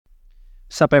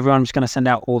Sup, everyone. I'm just going to send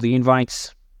out all the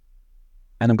invites,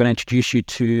 and I'm going to introduce you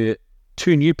to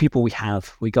two new people we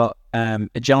have. We got a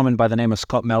gentleman by the name of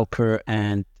Scott Melker,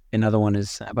 and another one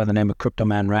is by the name of Crypto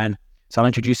Man Ran. So I'll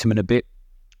introduce them in a bit.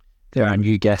 They're our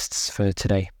new guests for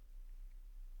today.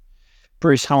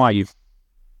 Bruce, how are you?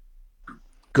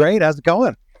 Great. How's it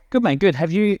going? Good, man. Good.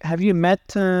 Have you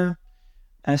met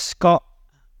Scott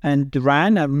and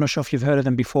Ran? I'm not sure if you've heard of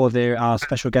them before. They're our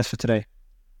special guests for today.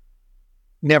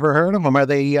 Never heard of them. Are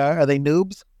they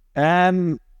noobs?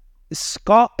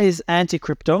 Scott is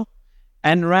anti-crypto,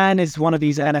 and Ran is one of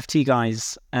these NFT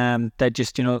guys that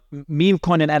just, meme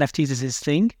coin and NFTs is his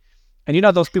thing.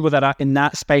 And those people that are in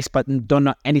that space but don't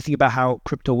know anything about how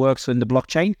crypto works in the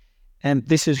blockchain. And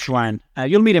this is Ran.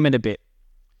 You'll meet him in a bit.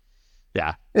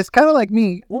 Yeah. It's kind of like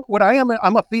me. What I am,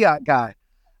 I'm a fiat guy.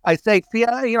 I say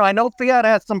fiat, I know fiat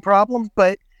has some problems,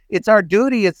 but it's our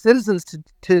duty as citizens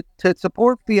to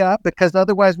support fiat, because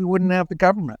otherwise we wouldn't have the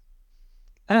government.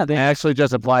 I actually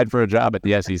just applied for a job at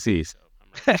the SEC. So.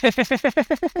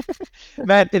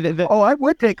 Man, I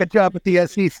would take a job at the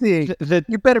SEC.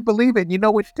 You better believe it. You know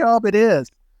which job it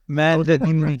is. Man, we get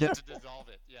to dissolve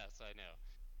it. Yes, I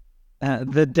know.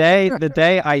 The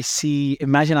day I see a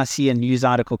news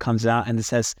article comes out and it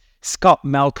says Scott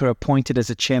Melker appointed as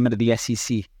a chairman of the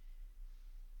SEC.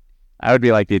 I would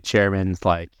be like the chairman's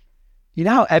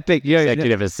how epic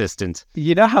executive assistant.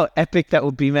 You know how epic that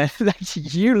would be, man.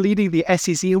 You leading the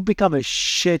SEC will become a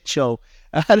shit show.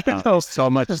 I don't know. So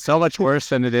much worse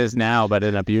than it is now, but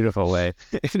in a beautiful way.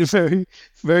 In a very,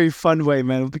 very fun way,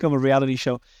 man. It'll become a reality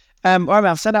show. All right, man,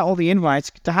 I've sent out all the invites.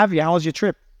 Good to have you. How was your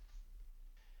trip?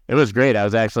 It was great. I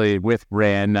was actually with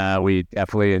Ran. We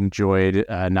definitely enjoyed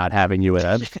not having you with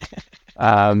us.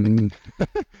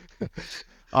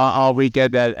 All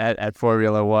weekend at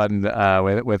Formula One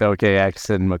with OKX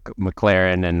and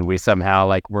McLaren, and we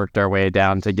somehow worked our way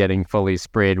down to getting fully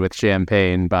sprayed with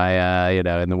champagne by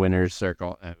in the winner's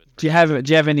circle. Do you have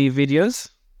any videos?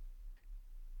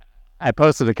 I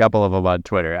posted a couple of them on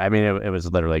Twitter. I mean, it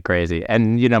was literally crazy.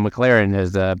 And McLaren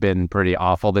has been pretty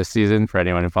awful this season for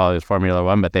anyone who follows Formula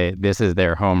One, but this is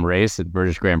their home race at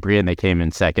British Grand Prix, and they came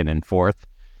in second and fourth.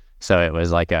 So it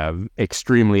was a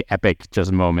extremely epic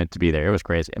just moment to be there. It was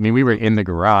crazy. I mean, we were in the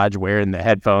garage wearing the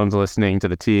headphones, listening to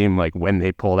the team when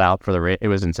they pulled out for the race. It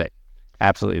was insane,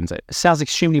 absolutely insane. Sounds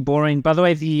extremely boring. By the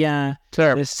way, the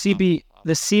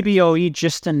CBOE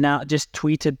just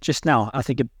tweeted just now, I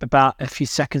think about a few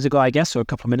seconds ago, I guess, or a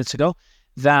couple of minutes ago,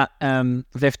 that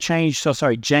they've changed. So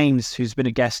sorry, James, who's been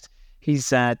a guest,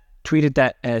 he's tweeted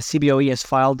that CBOE has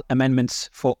filed amendments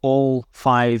for all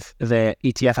 5 of their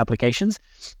ETF applications,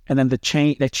 and then they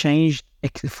changed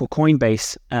for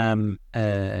Coinbase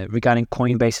regarding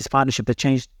Coinbase's partnership. They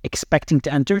changed expecting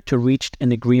to enter to reached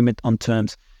an agreement on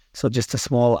terms. So just a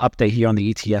small update here on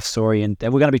the ETF story, and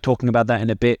we're going to be talking about that in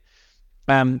a bit.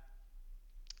 And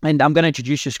I'm going to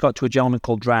introduce you, Scott, to a gentleman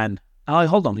called Ran. Oh,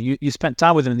 hold on, you spent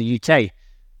time with him in the UK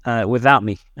without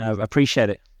me. I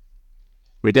appreciate it.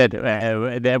 We did.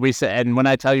 And when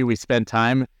I tell you we spent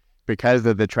time, because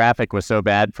the traffic was so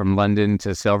bad from London to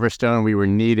Silverstone, we were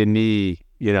knee to knee,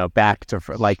 back to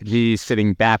knees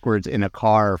sitting backwards in a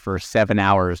car for 7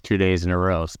 hours, 2 days in a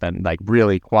row. Spent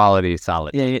really quality,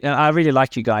 solid. Yeah, I really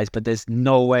liked you guys, but there's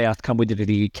no way I'd come with you to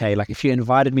the UK. If you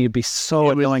invited me, it'd be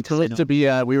so annoying to be.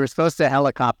 We were supposed to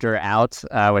helicopter out,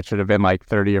 which would have been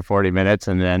 30 or 40 minutes,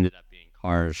 and it ended up being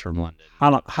cars from London. How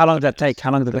long did that take?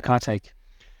 How long did the car take?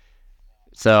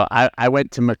 So I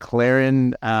went to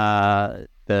McLaren,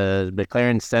 the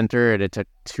McLaren Center, and it took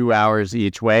 2 hours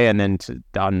each way, and then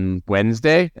on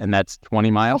Wednesday, and that's 20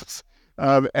 miles.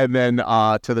 And then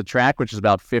to the track, which is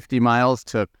about 50 miles,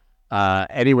 took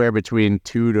anywhere between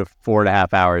 2 to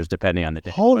 4.5 hours, depending on the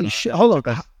day. Holy shit. Hold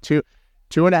on.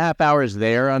 2.5 hours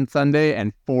there on Sunday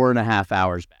and 4.5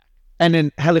 hours back. And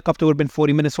then helicopter would have been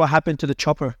 40 minutes. What happened to the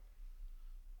chopper?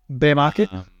 Bear market?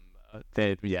 Yeah.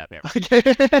 Okay.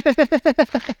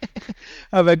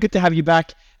 Good to have you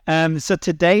back. So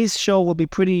today's show will be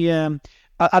pretty. I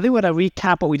think we're going to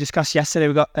recap what we discussed yesterday.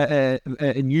 We got a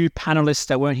new panelists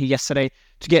that weren't here yesterday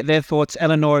to get their thoughts.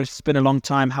 Eleanor, it's been a long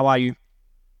time. How are you?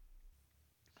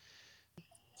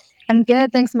 I'm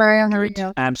good, thanks, Mario. How are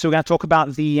you? So we're going to talk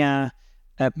about the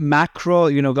macro.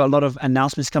 Got a lot of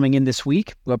announcements coming in this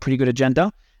week. We've got a pretty good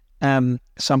agenda.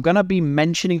 So I'm going to be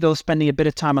mentioning those, spending a bit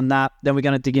of time on that. Then we're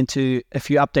going to dig into a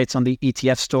few updates on the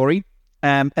ETF story,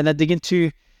 and then dig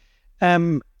into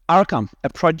Arkham, a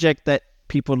project that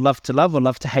people love to love or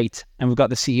love to hate. And we've got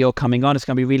the CEO coming on. It's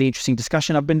going to be a really interesting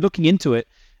discussion. I've been looking into it.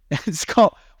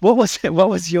 Scott, what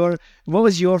was your?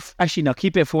 Actually, no,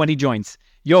 keep it for when he joins.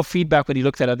 your feedback when you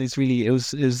looked at it is really, it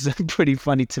was pretty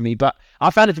funny to me. But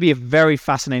I found it to be a very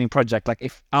fascinating project. Like,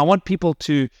 if I want people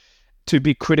to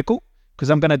be critical, because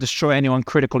I'm going to destroy anyone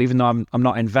critical, even though I'm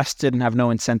not invested and have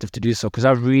no incentive to do so, because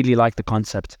I really like the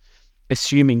concept,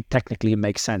 assuming technically it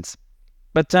makes sense.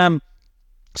 But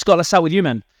Scott, let's start with you,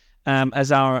 man.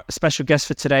 As our special guest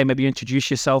for today, maybe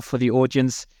introduce yourself for the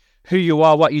audience, who you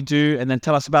are, what you do, and then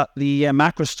tell us about the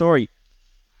macro story.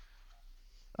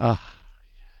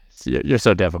 You're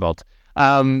so difficult.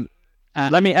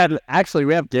 Let me add. Actually,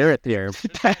 we have Terrett here.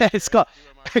 Scott.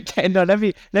 Okay, no. Let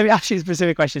me ask you a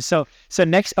specific question. So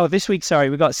this week,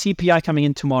 we got CPI coming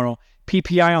in tomorrow,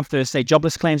 PPI on Thursday,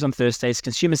 jobless claims on Thursdays,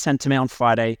 consumer sentiment on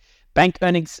Friday. Bank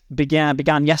earnings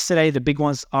began yesterday. The big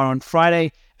ones are on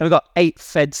Friday, and we've got 8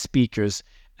 Fed speakers.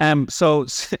 So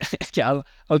yeah,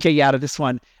 I'll get you out of this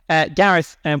one.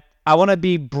 Gareth, I want to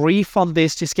be brief on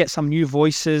this, just get some new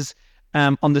voices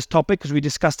on this topic, because we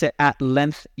discussed it at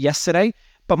length yesterday.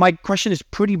 But my question is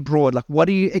pretty broad. Like, what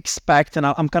do you expect? And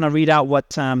I'm going to read out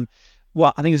what I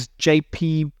think is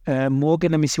JP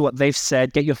Morgan. Let me see what they've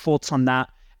said. Get your thoughts on that.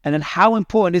 And then, how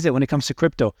important is it when it comes to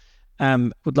crypto?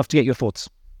 Would love to get your thoughts.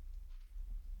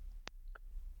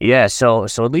 Yeah, so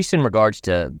at least in regards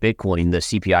to Bitcoin, the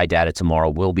CPI data tomorrow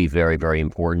will be very, very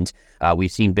important.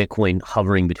 We've seen Bitcoin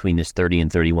hovering between this 30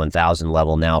 and 31,000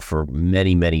 level now for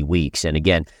many, many weeks. And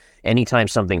again, anytime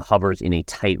something hovers in a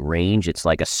tight range, it's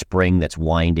like a spring that's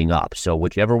winding up. So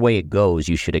whichever way it goes,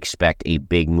 you should expect a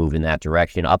big move in that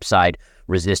direction. Upside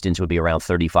resistance would be around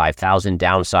 35,000.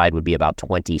 Downside would be about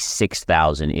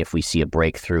 26,000 if we see a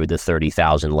break through the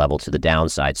 30,000 level to the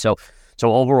downside. So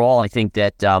overall, I think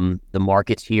that the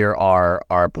markets here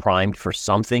are primed for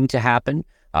something to happen.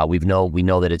 We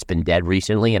know that it's been dead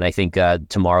recently, and I think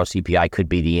tomorrow CPI could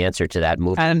be the answer to that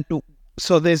move. And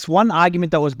so there's one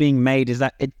argument that was being made, is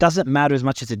that it doesn't matter as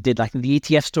much as it did. Like, the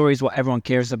ETF story is what everyone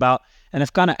cares about, and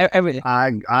if kind of everything.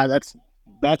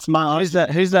 That's my. Who's that?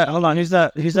 Hold on. Who's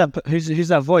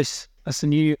that voice? That's the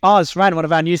new. Oh, it's Ryan, one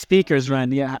of our new speakers.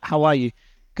 Ryan, yeah. How are you?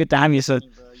 Good to have you. So.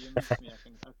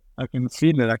 I can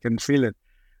feel it.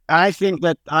 I think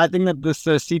that this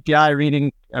CPI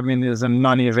reading, is a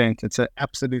non-event. It's an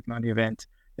absolute non-event.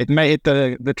 It may hit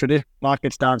the traditional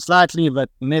markets down slightly, but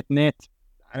net,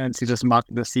 I don't see the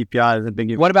CPI as a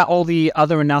big event. What about all the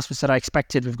other announcements that I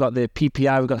expected? We've got the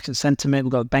PPI, we've got sentiment,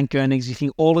 we've got bank earnings. You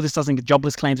think all of this doesn't get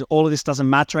jobless claims? All of this doesn't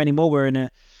matter anymore?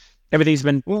 Everything's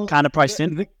been kind of priced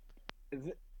in.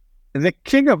 The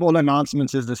king of all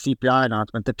announcements is the CPI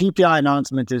announcement. The PPI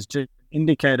announcement is just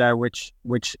indicator which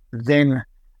then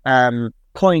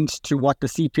points to what the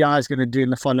CPI is going to do in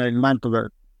the following month or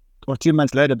 2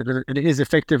 months later, because it is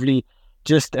effectively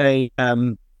just a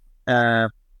pre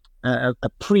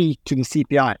to the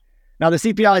CPI. Now, the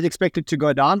CPI is expected to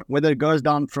go down, whether it goes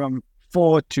down from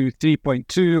 4 to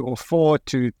 3.2 or 4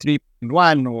 to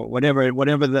 3.1 or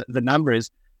whatever the number is.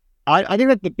 I think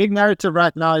that the big narrative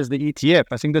right now is the ETF.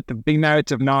 I think that the big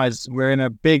narrative now is we're in a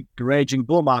big raging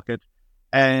bull market,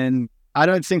 and I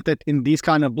don't think that in these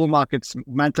kind of bull markets,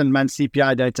 month-on-month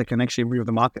CPI data can actually move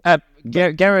the market.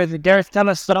 Gareth, tell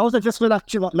us. But I was just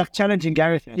like challenging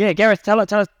Gareth. Yeah, Gareth, tell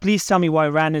us. Please tell me why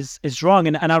Rand is wrong.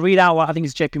 And I'll read out what I think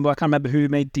is JP Morgan. I can't remember who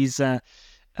made the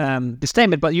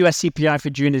statement, but US CPI for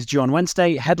June is due on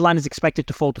Wednesday. Headline is expected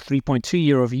to fall to 3.2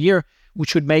 year over year,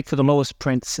 which would make for the lowest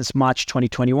print since March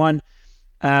 2021.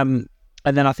 And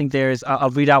then I think I'll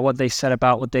read out what they said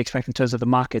about what they expect in terms of the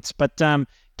markets. But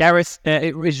Gareth,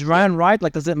 is Ryan right?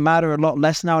 Like, does it matter a lot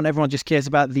less now, and everyone just cares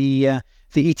about the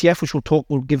ETF, which we'll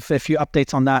give a few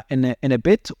updates on that in a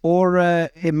bit, or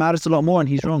it matters a lot more and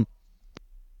he's wrong?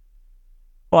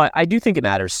 Well, I do think it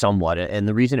matters somewhat, and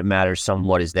the reason it matters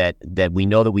somewhat is that we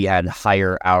know that we had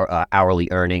higher hourly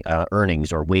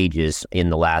earnings or wages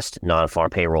in the last non-farm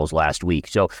payrolls last week.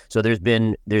 So there's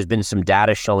been some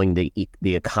data showing the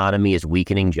economy is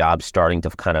weakening, jobs starting to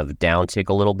kind of downtick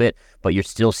a little bit, but you're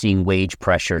still seeing wage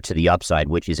pressure to the upside,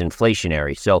 which is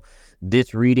inflationary. So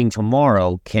this reading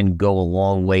tomorrow can go a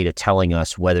long way to telling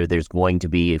us whether there's going to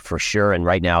be, for sure, and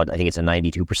right now I think it's a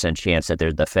 92% chance that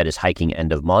the Fed is hiking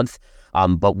end of month.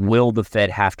 But will the Fed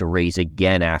have to raise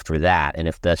again after that? And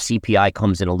if the CPI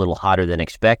comes in a little hotter than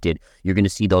expected, you're going to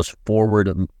see those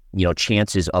forward,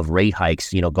 chances of rate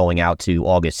hikes, going out to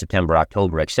August, September,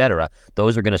 October, et cetera.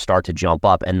 Those are going to start to jump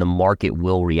up, and the market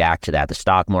will react to that. The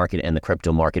stock market and the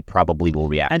crypto market probably will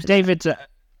react. And David,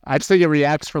 I'd say it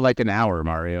reacts for like an hour,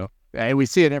 Mario. And we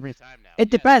see it every time now.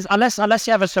 It depends, unless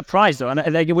you have a surprise, though. And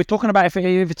we're talking about if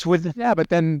it's with... Yeah, but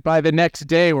then by the next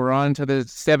day, we're on to the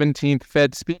 17th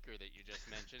Fed speaker that you just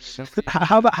mentioned.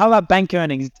 How about bank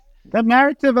earnings? The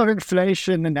narrative of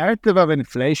inflation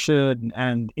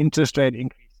and interest rate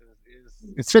increases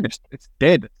it's finished. It's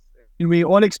dead. We're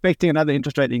all expecting another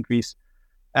interest rate increase.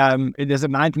 There's a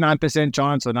 99%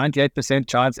 chance or 98%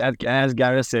 chance, as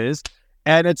Gareth says.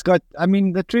 And it's got, I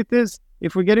mean, the truth is,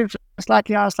 if we get it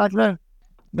slightly higher, slightly lower,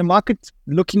 the market's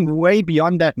looking way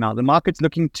beyond that now. The market's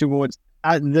looking towards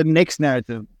the next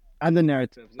narrative, other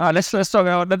narratives. Let's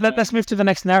move to the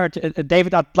next narrative.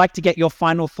 David, I'd like to get your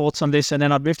final thoughts on this, and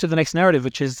then I'd move to the next narrative,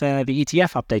 which is the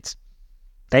ETF updates.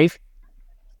 Dave?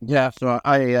 Yeah, so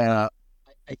I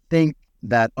think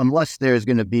that unless there's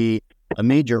going to be a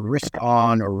major risk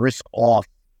on or risk off,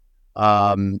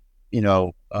 follow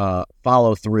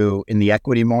through in the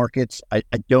equity markets, I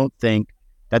don't think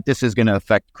that this is going to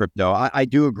affect crypto. I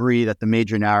do agree that the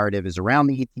major narrative is around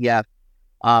the ETF.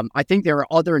 I think there are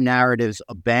other narratives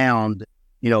abound,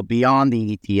 beyond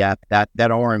the ETF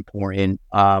that are important.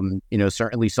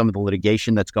 Certainly some of the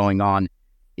litigation that's going on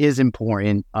is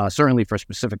important, certainly for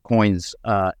specific coins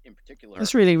in particular.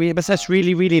 That's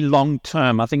really long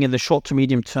term. I think in the short to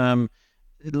medium term,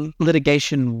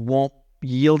 litigation won't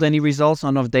yield any results. I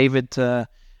don't know if David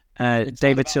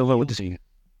Silver would disagree.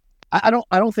 I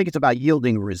don't think it's about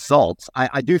yielding results.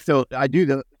 I do think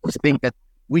that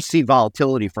we see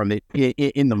volatility from it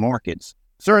in the markets.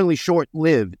 Certainly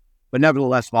short-lived, but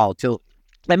nevertheless volatility.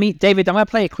 David, I'm going to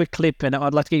play a quick clip, and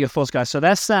I'd like to get your thoughts, guys. So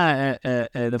that's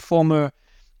the former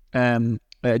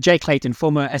Jay Clayton,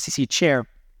 former SEC chair,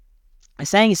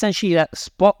 saying essentially that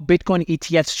spot Bitcoin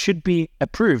ETFs should be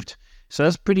approved. So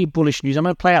that's pretty bullish news. I'm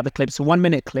going to play out the clip. It's a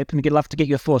 1-minute clip, and I'd love to get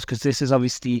your thoughts because this is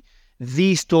obviously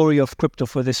the story of crypto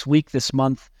for this week, this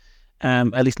month,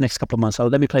 at least next couple of months. So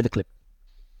let me play the clip.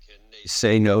 Can they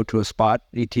say no to a spot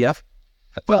ETF?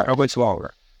 Well, or what's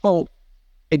longer? Well,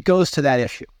 it goes to that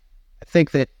issue. I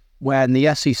think that when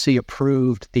the SEC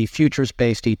approved the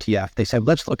futures-based ETF, they said,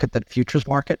 let's look at the futures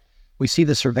market. We see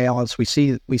the surveillance. We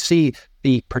see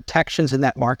the protections in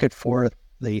that market for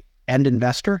the end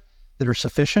investor that are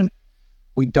sufficient.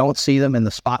 We don't see them in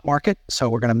the spot market, so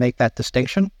we're going to make that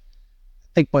distinction.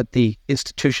 I think what the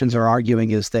institutions are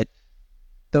arguing is that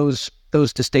those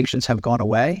distinctions have gone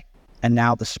away, and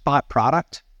now the spot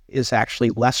product is actually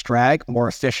less drag, more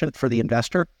efficient for the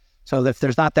investor. So if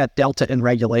there's not that delta in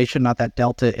regulation, not that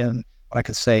delta in what I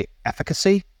could say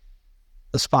efficacy,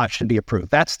 the spot should be approved.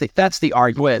 That's the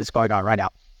argument that's going on right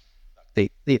now. The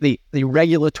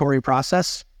regulatory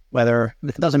process, whether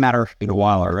it doesn't matter. It's been a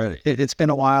while already. It's been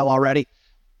a while already.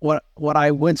 What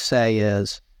I would say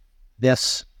is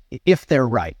this: if they're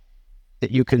right,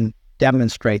 that you can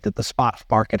demonstrate that the spot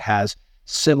market has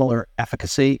similar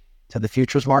efficacy to the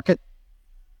futures market,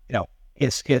 it would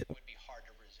be hard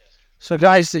to resist. So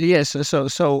guys, yes. So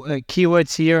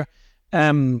keywords here.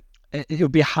 It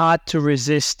would be hard to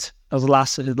resist. As the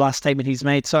last statement he's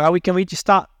made. So can we just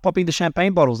start popping the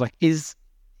champagne bottles? Like,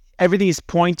 everything is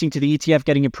pointing to the ETF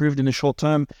getting approved in the short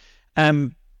term.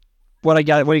 What do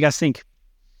you guys think?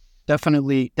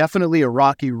 Definitely a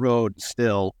rocky road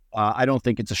still. I don't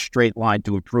think it's a straight line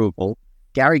to approval.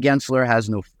 Gary Gensler has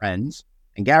no friends,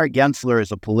 and Gary Gensler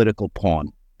is a political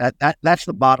pawn. That's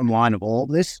the bottom line of all of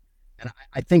this. And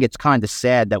I think it's kind of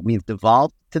sad that we've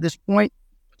devolved to this point.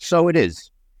 So it is.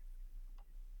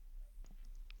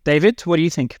 David, what do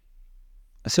you think?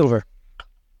 Silver.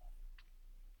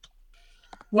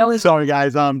 Well, sorry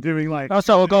guys, I'm doing like. Oh,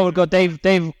 so we'll go. Dave.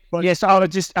 Yes, I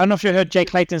don't know if you heard Jay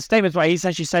Clayton's statements, but he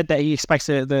essentially said that he expects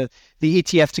the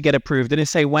ETF to get approved. Didn't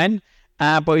say when,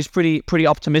 but he's pretty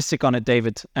optimistic on it,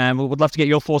 David. We would love to get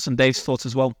your thoughts and Dave's thoughts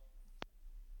as well.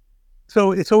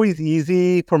 So it's always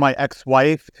easy for my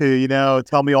ex-wife to,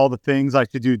 tell me all the things I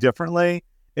should do differently.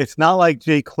 It's not like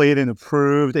Jay Clayton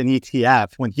approved an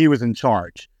ETF when he was in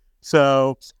charge.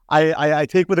 So I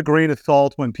take with a grain of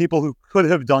salt when people who could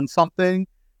have done something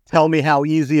tell me how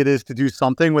easy it is to do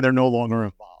something when they're no longer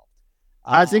involved.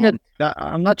 I think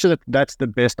I'm not sure that's the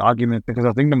best argument because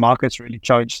I think the market's really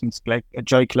changed since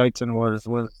Jay Clayton was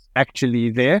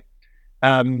actually there.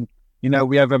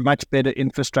 We have a much better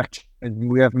infrastructure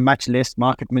and we have much less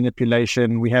market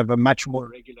manipulation. We have a much more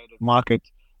regulated market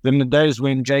than the days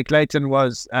when Jay Clayton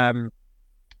was in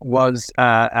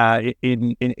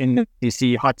the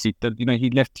DC hot seat. That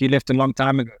he left a long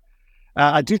time ago.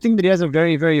 I do think that he has a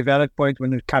very, very valid point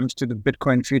when it comes to the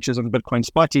Bitcoin futures and Bitcoin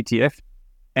spot ETF.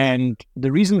 And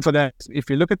the reason for that, if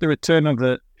you look at the return of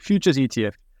the futures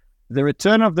ETF, the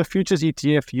return of the futures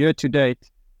ETF year to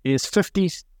date is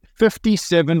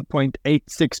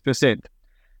 57.86%.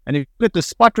 And if you look at the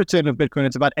spot return of Bitcoin,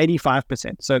 it's about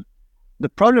 85%. So the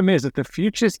problem is that the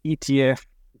futures ETF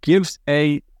gives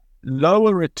a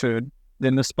lower return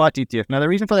than the spot ETF. Now, the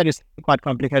reason for that is quite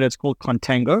complicated. It's called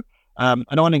contango. I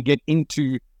don't want to get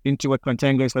into what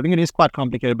contango is. I think it is quite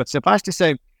complicated. But suffice to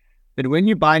say, that when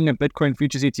you're buying a Bitcoin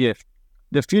futures ETF,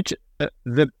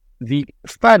 the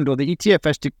fund or the ETF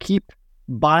has to keep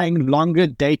buying longer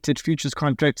dated futures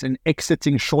contracts and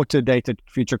exiting shorter dated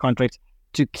future contracts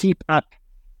to keep up,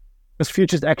 because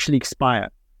futures actually expire.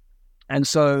 And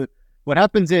so what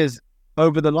happens is,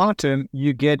 over the long term,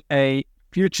 you get a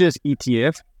futures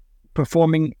ETF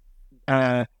performing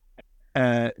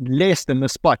less than the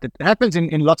spot. It happens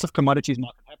in lots of commodities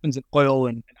markets. It happens in oil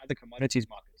and other commodities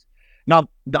markets. Now,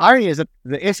 the irony is that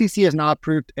the SEC has now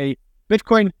approved a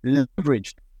Bitcoin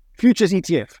leveraged futures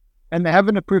ETF, and they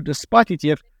haven't approved a spot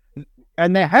ETF.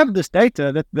 And they have this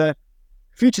data that the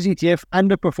futures ETF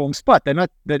underperforms spot. They're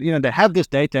not that they have this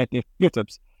data at their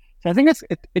fingertips. So I think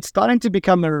it's starting to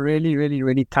become a really, really,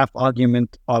 really tough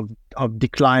argument of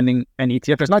declining an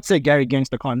ETF. Let's not say Gary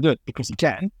Gensler can't do it, because he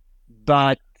can,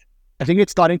 but I think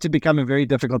it's starting to become a very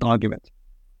difficult argument.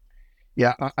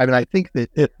 Yeah, I mean, I think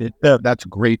that that's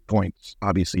great points.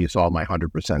 Obviously, you saw my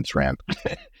 100% rant.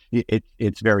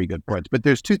 It's very good points. But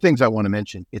there's two things I want to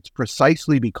mention. It's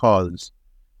precisely because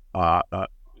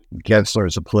Gensler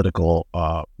is a political,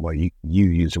 well, you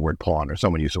use the word pawn, or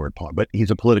someone used the word pawn, but he's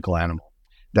a political animal,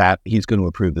 that he's going to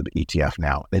approve the ETF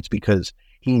now. It's because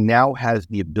he now has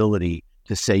the ability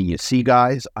to say, you see,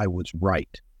 guys, I was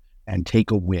right, and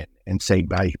take a win, and say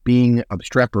by being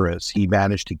obstreperous, he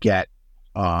managed to get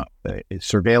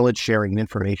surveillance sharing and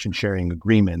information sharing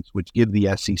agreements, which give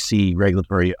the SEC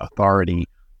regulatory authority,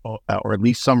 or at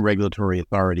least some regulatory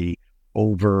authority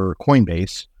over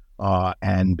Coinbase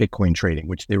and Bitcoin trading,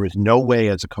 which there was no way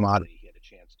as a commodity he had a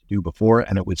chance to do before,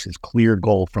 and it was his clear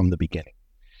goal from the beginning.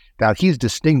 Now, he's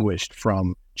distinguished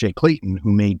from Jay Clayton,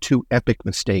 who made two epic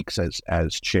mistakes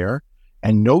as chair,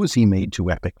 and knows he made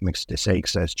two epic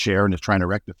mistakes as chair and is trying to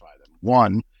rectify them.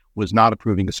 One was not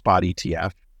approving a spot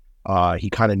ETF. He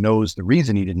kind of knows the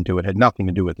reason he didn't do it had nothing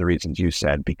to do with the reasons you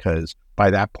said, because by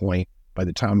that point, by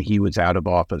the time he was out of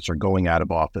office or going out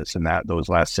of office in those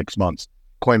last 6 months,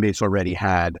 Coinbase already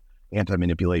had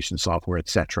anti-manipulation software, et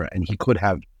cetera, and he could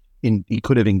have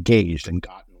engaged and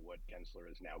gotten what Gensler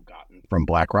has now gotten from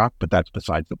BlackRock, but that's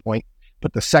besides the point.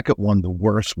 But the second one, the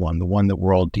worst one, the one that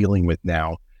we're all dealing with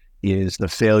now, is the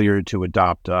failure to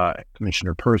adopt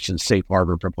Commissioner Person's safe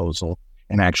harbor proposal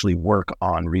and actually work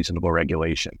on reasonable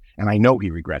regulation. And I know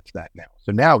he regrets that now.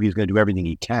 So now he's going to do everything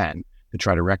he can to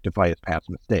try to rectify his past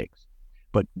mistakes.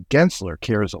 But Gensler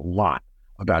cares a lot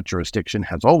about jurisdiction,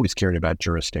 has always cared about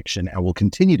jurisdiction, and will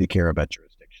continue to care about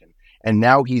jurisdiction. And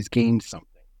now he's gained something.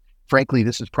 Frankly,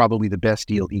 this is probably the best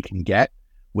deal he can get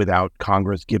without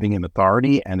Congress giving him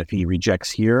authority. And if he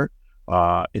rejects here,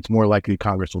 it's more likely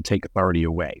Congress will take authority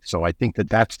away. So I think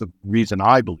that's the reason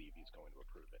I believe he's going to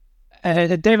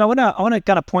approve it. Dave, I want to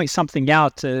kind of point something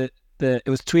out. It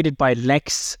was tweeted by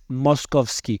Lex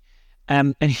Moskovsky,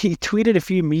 and he tweeted a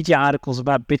few media articles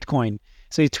about Bitcoin.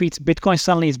 So he tweets, Bitcoin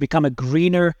suddenly has become a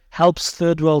greener, helps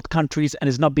third world countries, and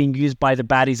is not being used by the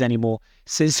baddies anymore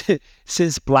since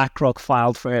BlackRock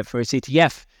filed for its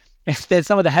ETF. If there's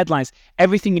some of the headlines,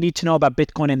 everything you need to know about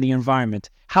Bitcoin and the environment,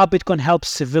 how Bitcoin helps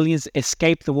civilians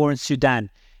escape the war in Sudan.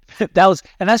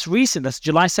 That's recent. That's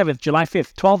July 7th, July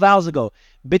 5th, 12 hours ago.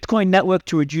 Bitcoin network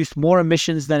to reduce more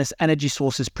emissions than its energy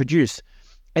sources produce.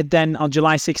 And then on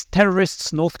July 6th,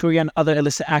 terrorists, North Korea, and other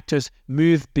illicit actors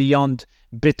move beyond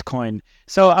Bitcoin.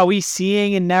 So are we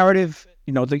seeing a narrative,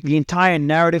 the entire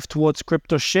narrative towards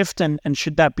crypto shift, and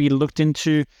should that be looked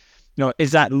into?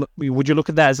 Would you look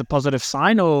at that as a positive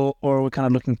sign, or are we kind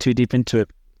of looking too deep into it?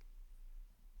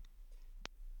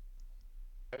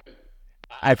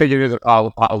 I think it is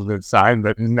a positive sign,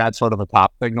 but isn't that sort of a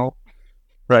top signal,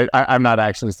 right? I'm not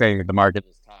actually saying that the market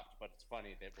is top, but it's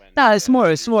funny that when it's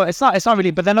more. It's not really.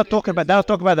 But they're not talking about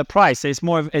the price. It's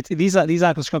more of these are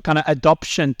kind of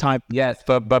adoption type. Yes,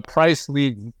 but price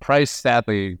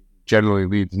sadly generally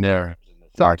leads narratives in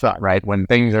the start, right? When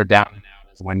things are down and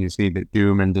out is when you see the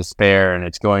doom and despair, and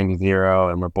it's going to zero,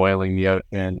 and we're boiling the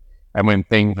ocean. And when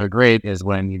things are great is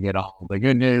when you get all the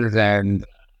good news, and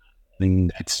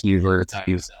that's usually the time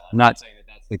you sell. I'm not saying that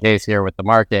that's the case here with the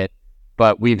market,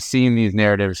 but we've seen these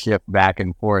narratives shift back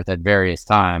and forth at various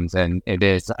times, and it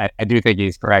is. I do think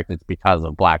he's correct. It's because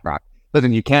of BlackRock.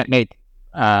 Listen, you can't make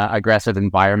aggressive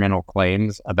environmental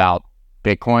claims about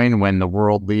Bitcoin when the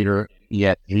world leader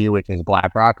ESG, which is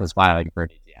BlackRock, is filing for an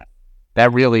ETF.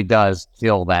 That really does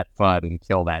kill that fund and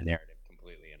kill that narrative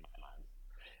completely in my mind.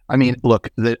 I mean, look,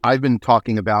 I've been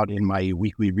talking about in my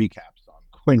weekly recaps on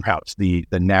CoinRoutes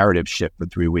the narrative shift for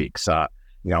 3 weeks. I'm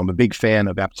a big fan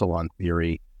of Epsilon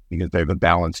theory because they have a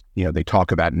balanced, they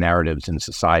talk about narratives in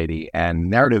society, and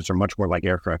narratives are much more like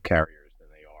aircraft carriers than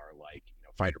they are like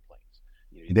fighter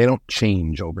planes. They don't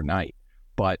change overnight,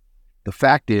 but the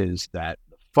fact is that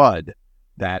the FUD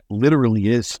that literally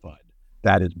is FUD,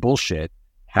 that is bullshit,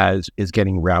 is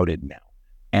getting routed now.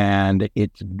 And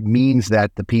it means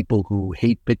that the people who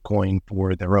hate Bitcoin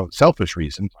for their own selfish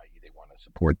reasons, i.e. they want to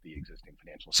support the existing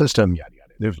financial system, yada,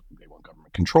 yada, they want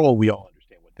government control, we all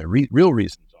understand what their real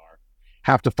reasons are,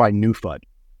 have to find new FUD.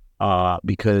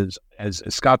 Because as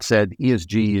Scott said,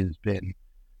 ESG has been,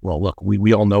 well, look,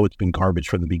 we all know it's been garbage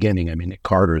from the beginning. I mean, Nick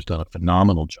Carter has done a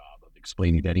phenomenal job of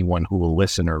explaining to anyone who will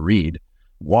listen or read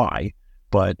why.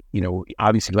 But,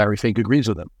 obviously Larry Fink agrees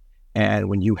with him. And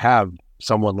when you have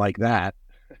someone like that,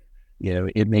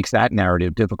 it makes that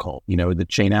narrative difficult. The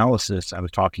Chainalysis, I was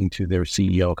talking to their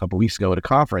CEO a couple of weeks ago at a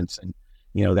conference, and,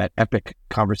 that epic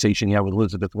conversation he had with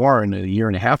Elizabeth Warren a year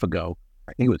and a half ago,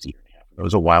 I think it was a year and a half ago, it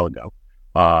was a while ago,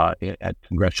 at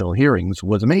congressional hearings,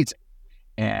 was amazing.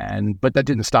 But that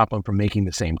didn't stop them from making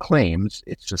the same claims.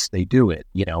 It's just they do it,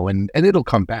 and it'll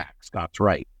come back. Scott's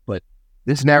right. But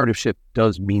this narrative shift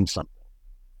does mean something.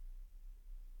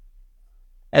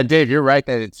 And Dave, you're right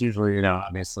that it's usually,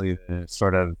 obviously the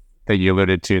sort of that you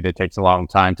alluded to that takes a long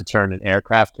time to turn an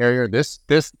aircraft carrier. This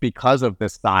because of the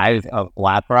size of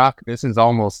BlackRock, this is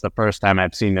almost the first time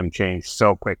I've seen them change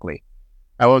so quickly.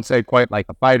 I won't say quite like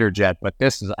a fighter jet, but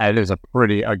it is a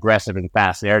pretty aggressive and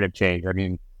fast narrative change. I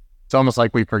mean, it's almost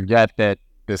like we forget that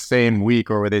the same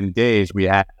week or within days we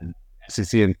had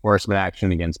SEC enforcement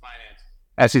action against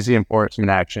Binance, SEC enforcement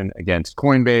action against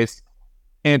Coinbase,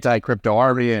 anti-crypto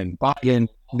army and buy-in,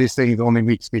 these things only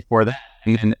weeks before that.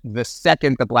 And then the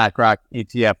second the BlackRock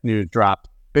ETF news dropped,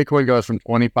 Bitcoin goes from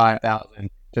 25,000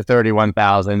 to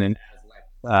 31,000, and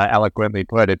as eloquently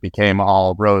put, it became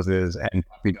all roses and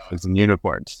puppy dogs and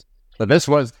unicorns. So this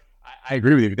was, I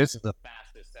agree with you, this is the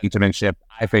fastest sentiment shift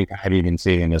I think I've even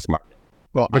seen in this market.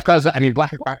 Well, because,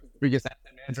 BlackRock is the biggest asset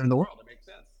manager in the world. It makes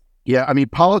sense. Yeah,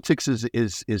 politics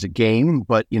is a game,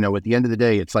 but, at the end of the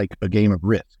day, it's like a game of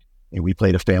Risk. And we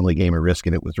played a family game of Risk,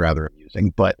 and it was rather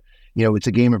amusing. But, it's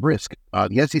a game of Risk.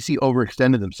 The SEC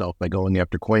overextended themselves by going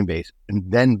after Coinbase, and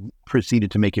then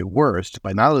proceeded to make it worse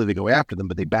by not only did they go after them,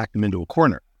 but they backed them into a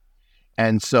corner.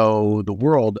 And so the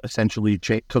world essentially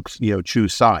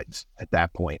choose sides at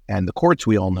that point. And the courts,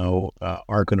 we all know,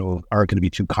 aren't going to be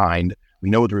too kind. We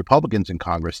know what the Republicans in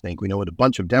Congress think. We know what a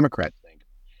bunch of Democrats think.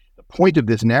 The point of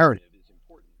this narrative is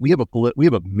important. We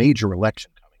have a major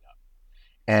election coming up.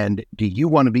 And do you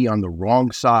want to be on the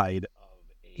wrong side of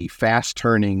a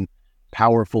fast-turning,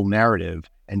 powerful narrative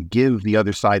and give the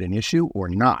other side an issue or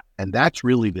not? And that's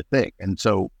really the thing. And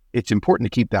so it's important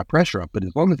to keep that pressure up. But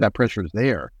as long as that pressure is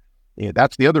there,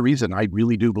 that's the other reason I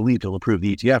really do believe he'll approve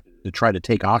the ETF, to try to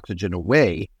take oxygen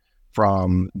away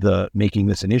from the making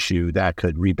this an issue that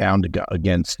could rebound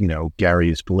against,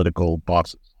 Gary's political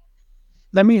bosses.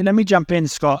 Let me jump in,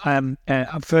 Scott.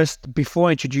 First,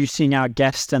 before introducing our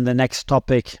guest and the next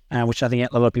topic, which I think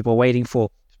a lot of people are waiting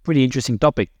for, pretty interesting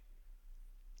topic.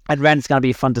 And Ren, it's going to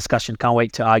be a fun discussion. Can't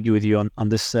wait to argue with you on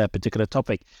this particular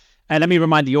topic. And let me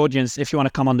remind the audience, if you want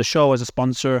to come on the show as a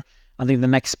sponsor, I think the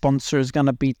next sponsor is going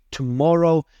to be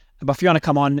tomorrow. But if you want to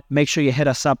come on, make sure you hit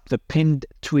us up. The pinned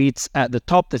tweets at the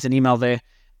top, there's an email there.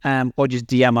 Or just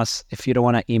DM us if you don't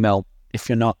want to email, if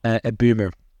you're not a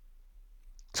boomer.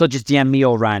 So just DM me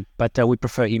or Ryan, but we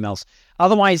prefer emails.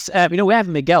 Otherwise, we have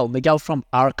Miguel from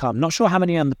Arkham. Not sure how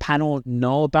many on the panel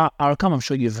know about Arkham. I'm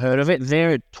sure you've heard of it.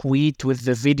 Their tweet with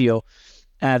the video,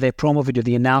 their promo video,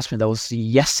 the announcement that was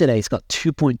yesterday, it's got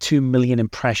 2.2 million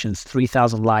impressions,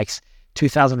 3,000 likes,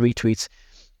 2,000 retweets,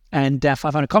 and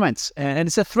 500 comments. And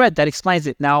it's a thread that explains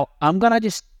it. Now, I'm going to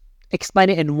just explain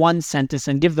it in one sentence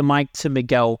and give the mic to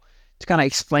Miguel to kind of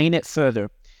explain it further.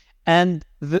 And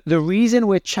the reason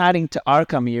we're chatting to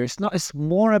Arkham here it's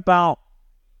more about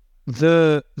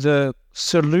the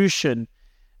solution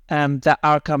that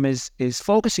Arkham is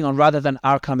focusing on rather than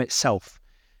Arkham itself.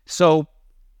 So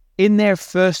in their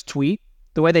first tweet,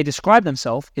 the way they describe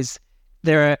themselves is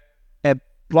they're a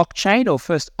blockchain or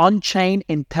first on-chain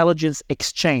intelligence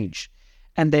exchange.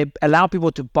 And they allow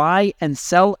people to buy and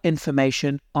sell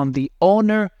information on the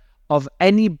owner of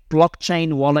any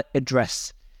blockchain wallet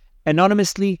address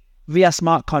anonymously via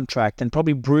smart contract. And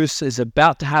probably Bruce is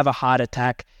about to have a heart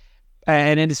attack.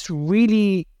 And it's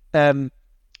really,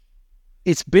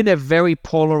 it's been a very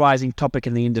polarizing topic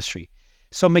in the industry.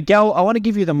 So Miguel, I want to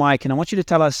give you the mic and I want you to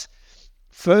tell us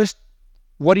first,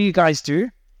 what do you guys do?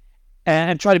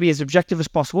 And try to be as objective as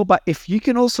possible. But if you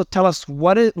can also tell us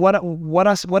what is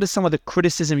some of the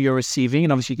criticism you're receiving,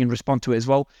 and obviously you can respond to it as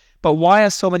well. But why are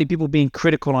so many people being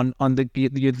critical on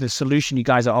the solution you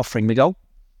guys are offering, Miguel?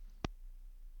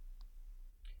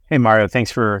 Hey Mario, thanks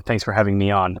for having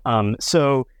me on.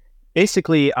 So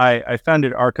basically, I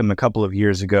founded Arkham a couple of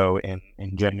years ago in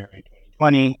January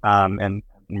 2020, and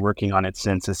working on it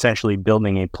since, essentially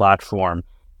building a platform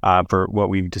for what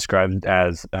we've described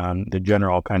as the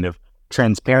general kind of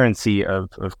transparency of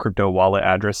crypto wallet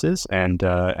addresses and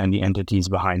the entities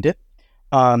behind it.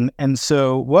 And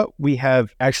so what we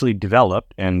have actually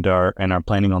developed and are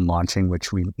planning on launching,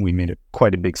 which we made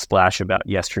quite a big splash about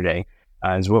yesterday,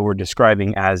 is what we're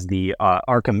describing as the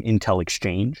Arkham Intel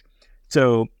Exchange.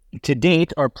 So to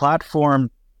date, our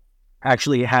platform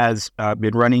actually has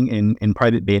been running in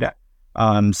private beta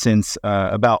since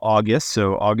about August.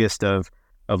 So August of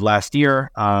last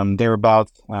year,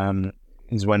 thereabouts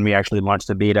is when we actually launched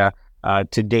the beta.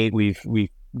 To date, we've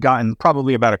gotten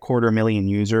probably about 250,000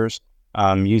 users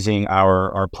using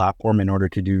our platform in order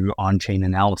to do on-chain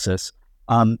analysis.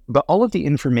 But all of the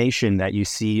information that you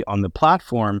see on the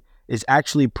platform is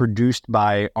actually produced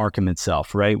by Arkham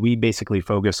itself, right? We basically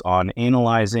focus on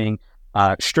analyzing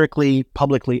strictly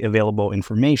publicly available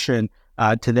information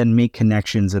to then make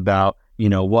connections about,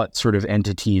 what sort of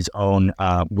entities own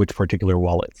which particular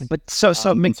wallets. But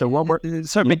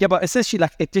but essentially,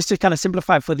 like, just to kind of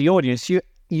simplify for the audience,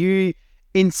 you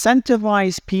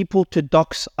incentivize people to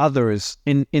dox others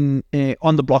in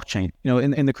on the blockchain,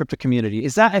 in the crypto community.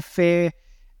 Is that a fair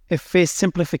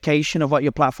simplification of what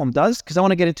your platform does? Because I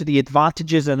want to get into the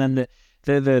advantages and then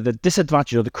the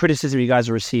disadvantage or the criticism you guys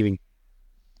are receiving.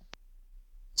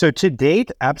 So to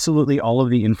date, absolutely all of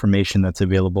the information that's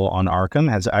available on Arkham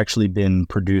has actually been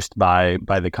produced by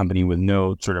the company with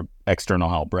no sort of external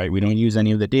help, right? We don't use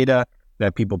any of the data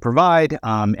that people provide,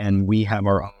 and we have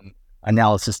our own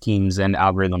analysis teams and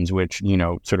algorithms which,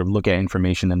 sort of look at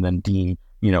information and then deem,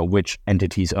 which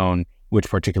entities own which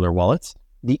particular wallets.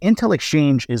 The Intel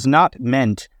Exchange is not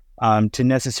meant to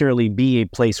necessarily be a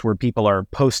place where people are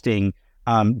posting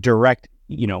direct,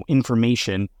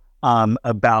 information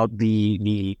about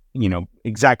the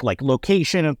exact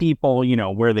location of people,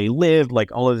 where they live,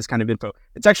 like all of this kind of info.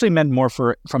 It's actually meant more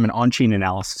from an on-chain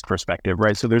analysis perspective,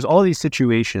 right? So there's all these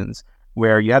situations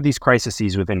where you have these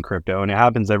crises within crypto, and it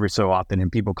happens every so often,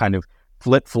 and people kind of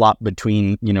flip-flop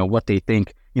between, what they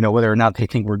think, whether or not they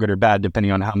think we're good or bad,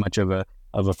 depending on how much of a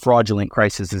fraudulent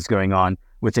crisis is going on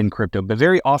within crypto. But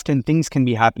very often things can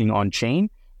be happening on chain,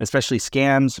 especially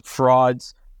scams,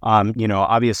 frauds,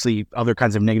 obviously other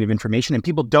kinds of negative information, and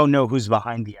people don't know who's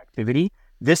behind the activity.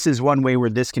 This is one way where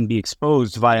this can be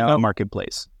exposed via a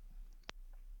marketplace.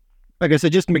 Okay, so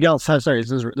just Miguel, sorry,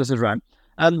 this is Ryan.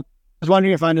 I was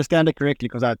wondering if I understand it correctly,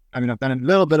 because I've done a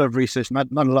little bit of research, not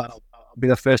a lot. I'll be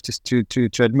the first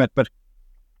to admit, but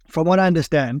from what I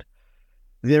understand,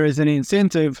 there is an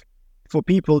incentive for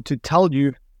people to tell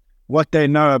you what they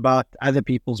know about other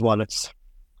people's wallets.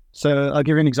 So I'll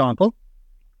give you an example.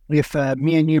 If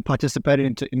me and you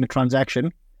participated in a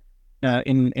transaction,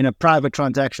 in a private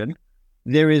transaction,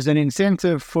 there is an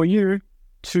incentive for you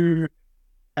to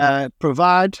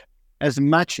provide as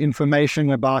much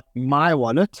information about my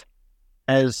wallet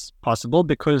as possible,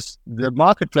 because the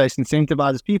marketplace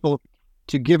incentivizes people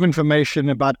to give information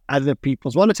about other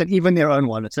people's wallets and even their own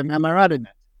wallets. Am I right in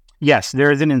that? Yes, there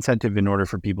is an incentive in order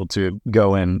for people to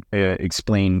go and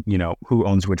explain, who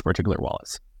owns which particular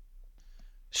wallets.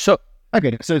 So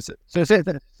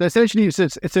essentially,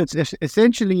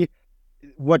 essentially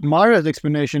what Mario's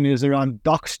explanation is around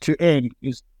docs to earn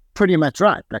is pretty much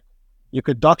right. Like, you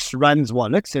could dox Run's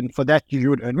wallets, and for that you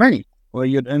would earn money, or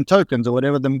you'd earn tokens, or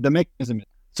whatever the mechanism is.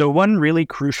 So one really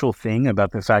crucial thing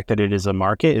about the fact that it is a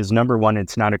market is, number one,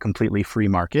 it's not a completely free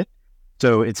market.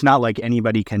 So it's not like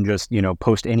anybody can just,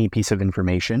 post any piece of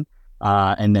information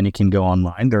and then it can go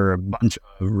online. There are a bunch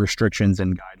of restrictions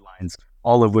and guidelines,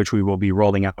 all of which we will be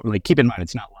rolling out. Like, keep in mind,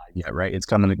 it's not live yet, right? It's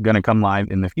going to come live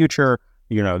in the future.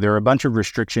 There are a bunch of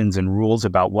restrictions and rules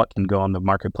about what can go on the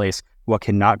marketplace, what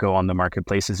cannot go on the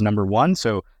marketplace is number one.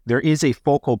 So there is a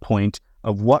focal point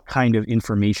of what kind of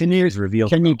information is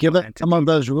revealed. Can you give us some of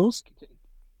those rules?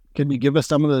 Can you give us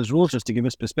some of those rules just to give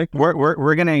us perspective?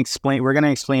 We're going to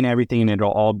explain everything, and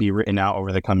it'll all be written out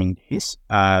over the coming days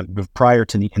prior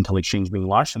to the Intel Exchange being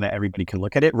launched, so that everybody can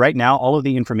look at it. Right now, all of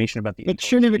the information about the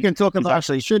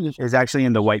Intel Exchange is actually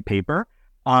in the white paper.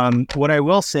 What I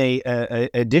will say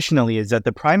additionally is that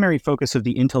the primary focus of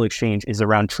the Intel Exchange is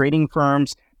around trading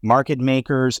firms, market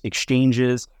makers,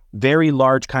 exchanges, very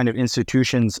large kind of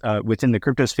institutions within the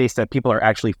crypto space that people are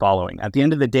actually following. At the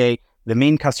end of the day, the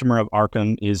main customer of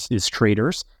Arkham is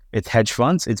traders. It's hedge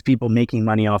funds. It's people making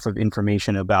money off of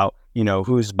information about,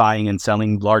 who's buying and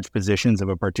selling large positions of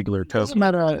a particular token.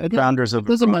 Founders of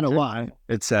doesn't matter why,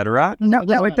 etc. No,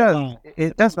 it does.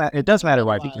 It does matter. It does matter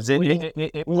why, because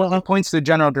it points to the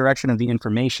general direction of the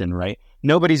information, right?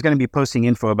 Nobody's going to be posting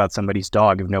info about somebody's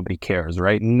dog if nobody cares,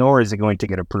 right? Nor is it going to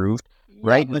get approved.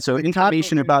 right? And so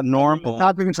information about normal... The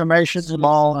type of information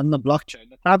small on the blockchain.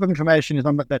 The type of information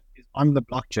that is on the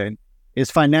blockchain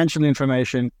is financial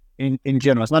information in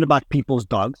general. It's not about people's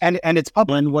dogs. And it's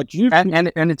public. And what you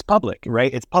and it's public,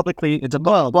 right? It's publicly... It's a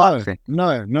blockchain.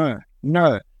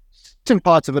 No. Certain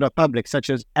parts of it are public, such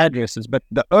as addresses, but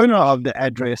the owner of the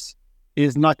address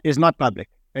is not public.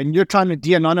 And you're trying to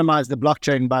de-anonymize the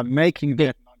blockchain by making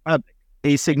it non-public.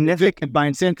 A significant... By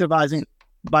incentivizing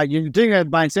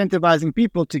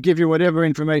people to give you whatever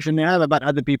information they have about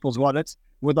other people's wallets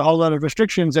with a whole lot of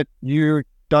restrictions that you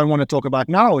don't want to talk about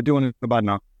now or do want to talk about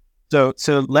now. So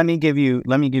let me give you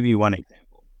one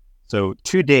example. So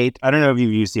to date, I don't know if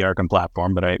you've used the Arkham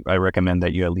platform, but I recommend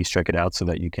that you at least check it out so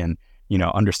that you can,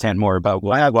 understand more about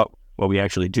what we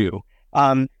actually do.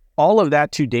 All of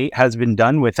that to date has been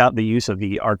done without the use of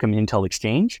the Arkham Intel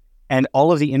Exchange, and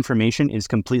all of the information is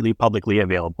completely publicly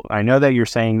available. I know that you're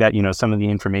saying that, some of the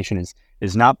information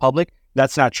is not public.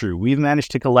 That's not true. We've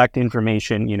managed to collect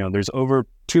information. There's over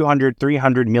 200,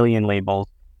 300 million labels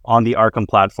on the Arkham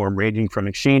platform, ranging from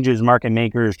exchanges, market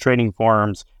makers, trading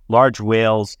forums, large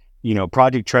whales,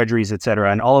 project treasuries,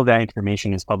 etc. And all of that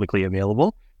information is publicly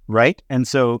available, right? And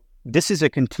so this is a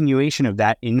continuation of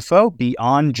that info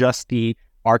beyond just the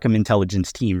Arkham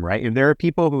intelligence team, right? If there are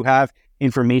people who have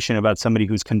information about somebody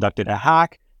who's conducted a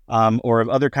hack or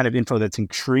other kind of info that's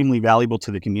extremely valuable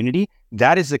to the community,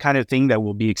 that is the kind of thing that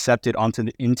will be accepted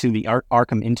into the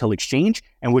Arkham Intel Exchange,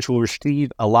 and which will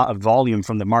receive a lot of volume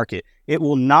from the market. It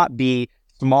will not be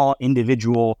small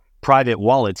individual private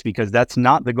wallets, because that's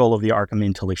not the goal of the Arkham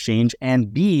Intel Exchange.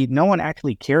 And B, no one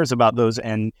actually cares about those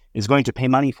and is going to pay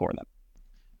money for them.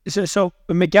 So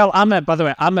Miguel, by the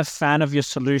way, I'm a fan of your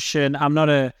solution. I'm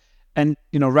not and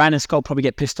Ryan and Scott probably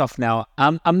get pissed off now.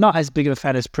 I'm not as big of a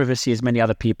fan of privacy as many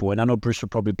other people, and I know Bruce will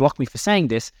probably block me for saying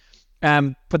this,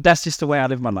 but that's just the way I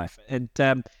live my life. And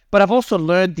but I've also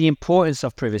learned the importance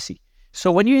of privacy.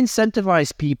 So when you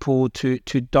incentivize people to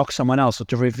dox someone else or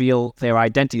to reveal their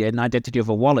identity, an identity of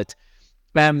a wallet,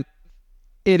 it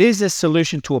is a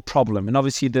solution to a problem. And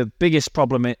obviously, the biggest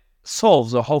problem it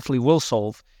solves, or hopefully will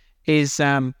solve, is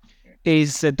doxing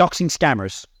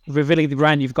scammers. Revealing,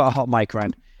 Ryan, you've got a hot mic,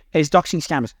 Ryan. Is doxing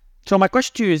scammers. So my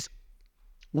question to you is,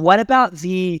 what about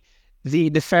the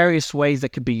nefarious ways that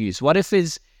could be used? What if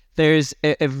there's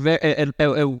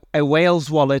a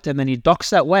whale's wallet, and then you dox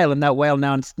that whale, and that whale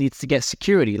now needs to get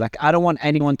security? Like, I don't want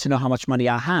anyone to know how much money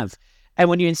I have. And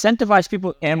when you incentivize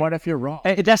people, and what if you're wrong?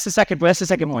 That's the second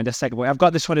point. I've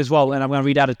got this one as well, and I'm going to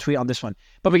read out a tweet on this one.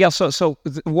 But Miguel,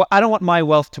 I don't want my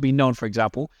wealth to be known. For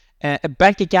example, a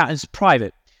bank account is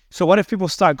private. So what if people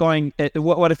start going?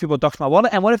 What if people dox my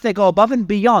wallet? And what if they go above and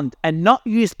beyond and not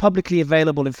use publicly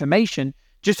available information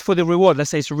just for the reward? Let's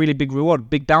say it's a really big reward,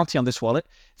 big bounty on this wallet.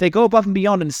 They go above and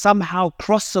beyond and somehow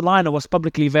cross the line of what's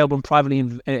publicly available and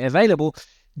privately available,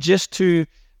 just to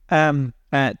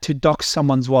dox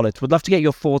someone's wallet. Would love to get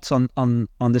your thoughts on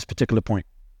this particular point.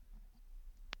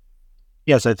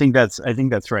 Yes, I think that's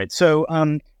right. So,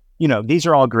 these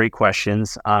are all great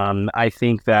questions. I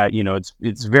think that,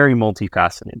 it's very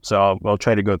multifaceted. So I'll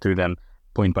try to go through them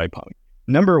point by point.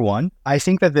 Number one, I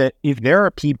think that if there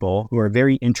are people who are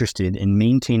very interested in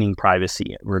maintaining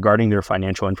privacy regarding their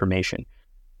financial information,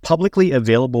 publicly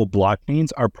available blockchains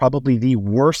are probably the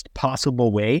worst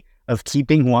possible way of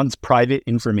keeping one's private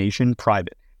information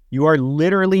private. You are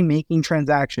literally making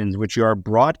transactions which you are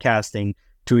broadcasting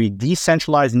to a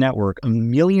decentralized network of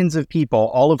millions of people,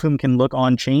 all of whom can look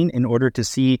on chain in order to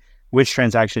see which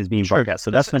transaction is being broadcast.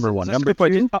 So that's number one. Number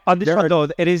two, on this one though,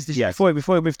 it is before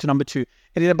we move to number two.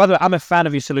 By the way, I'm a fan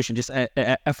of your solution, just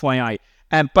FYI.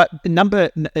 But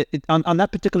on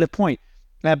that particular point,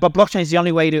 but blockchain is the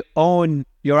only way to own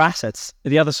your assets.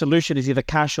 The other solution is either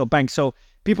cash or bank. So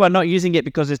people are not using it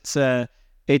because it's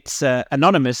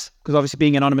anonymous, because obviously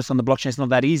being anonymous on the blockchain is not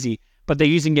that easy, but they're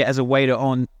using it as a way to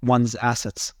own one's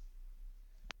assets.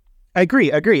 I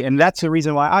agree. And that's the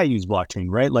reason why I use blockchain,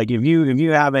 right? Like if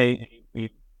you have a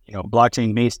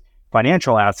blockchain-based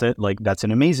financial asset, like that's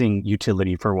an amazing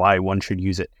utility for why one should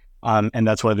use it. And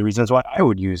that's one of the reasons why I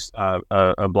would use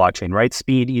a blockchain, right?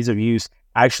 Speed, ease of use,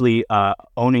 actually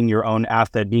owning your own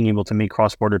asset, being able to make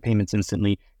cross-border payments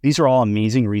instantly. These are all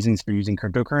amazing reasons for using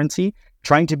cryptocurrency.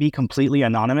 Trying to be completely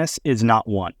anonymous is not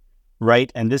one,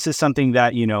 right? And this is something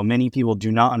that, many people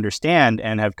do not understand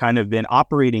and have kind of been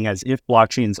operating as if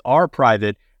blockchains are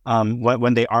private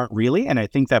when they aren't really. And I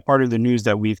think that part of the news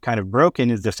that we've kind of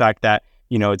broken is the fact that,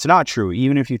 it's not true.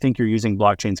 Even if you think you're using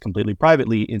blockchains completely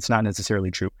privately, it's not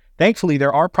necessarily true. Thankfully,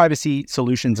 there are privacy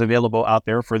solutions available out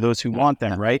there for those who want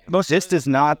them, right? This does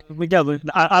not... Miguel,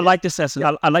 I like this.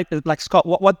 I like Scott,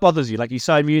 what bothers you? Like you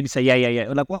saw me and you say,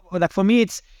 yeah. Like for me,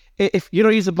 if you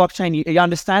don't use the blockchain, you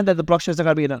understand that the blockchains are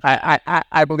going to be enough.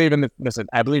 I believe in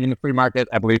I believe in the free market.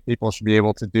 I believe people should be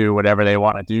able to do whatever they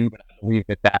want to do, but I believe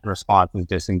that response is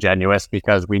disingenuous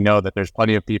because we know that there's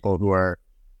plenty of people who are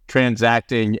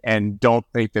transacting and don't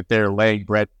think that they're laying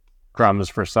breadcrumbs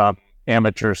for some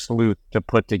amateur sleuth to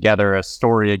put together a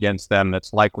story against them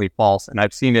that's likely false. And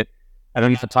I've seen it. I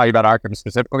don't have to tell you about Arkham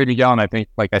specifically, Miguel, and I think,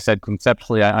 like I said,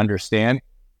 conceptually I understand,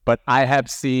 but I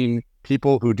have seen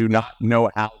people who do not know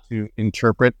how to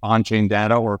interpret on-chain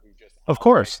data or who just, of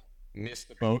course, miss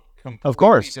the boat, of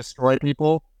course, destroy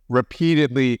people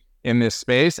repeatedly in this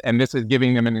space, and this is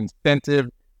giving them an incentive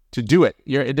to do it.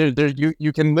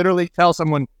 You can literally tell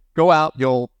someone, go out,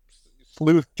 you'll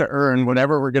sleuth to earn,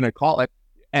 whatever we're going to call it,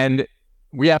 and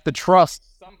we have to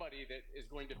trust somebody that is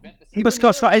going to bet the But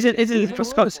Scott,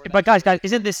 but guys,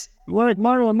 isn't this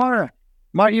Mara,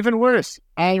 even worse?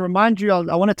 I remind you,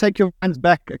 I want to take your minds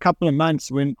back a couple of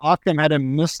months when Arkham had a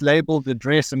mislabeled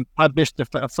address and published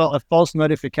a false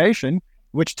notification,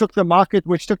 which took the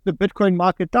Bitcoin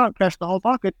market down, crashed the whole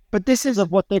market. But this is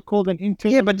of what they called an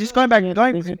internal. Yeah, but just going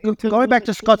back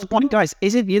to Scott's point, guys,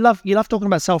 isn't you love talking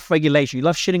about self-regulation, you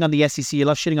love shitting on the SEC, you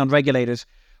love shitting on regulators.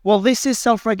 Well, this is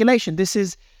self-regulation.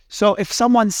 So if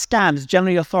someone scams,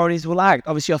 generally authorities will act.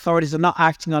 Obviously, authorities are not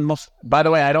acting on most. By the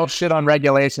way, I don't shit on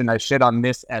regulation. I shit on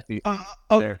this SEC.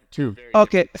 There too.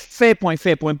 Okay, fair point.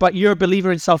 But you're a believer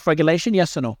in self-regulation,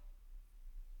 yes or no?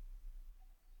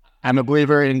 I'm a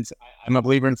believer in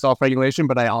self-regulation,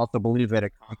 but I also believe that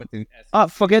a competent SEC.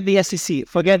 Forget the SEC.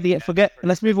 Forget.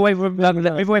 Let's move away from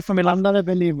it. I'm not a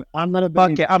believer.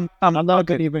 Okay, I'm not a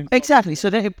believer. Exactly.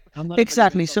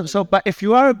 So, but if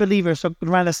you are a believer, so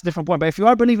Ryan, that's a different point. But if you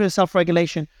are a believer in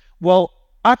self-regulation, well,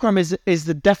 Arkham is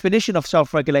the definition of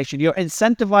self-regulation. You're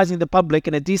incentivizing the public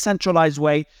in a decentralized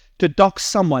way to dox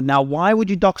someone. Now, why would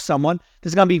you dox someone?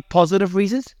 There's going to be positive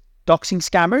reasons, doxing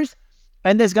scammers.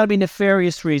 And there's got to be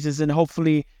nefarious reasons, and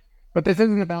hopefully... But this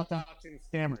isn't about doxing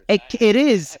scammers. It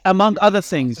is, among other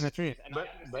things. But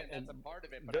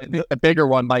the bigger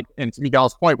one, like, and to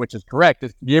Miguel's point, which is correct,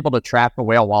 is to be able to track the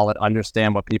whale wallet,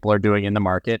 understand what people are doing in the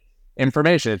market,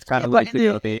 information. It's kind of like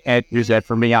the end user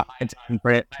for me,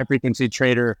 high-frequency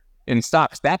trader in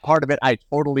stocks. That part of it, I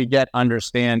totally get,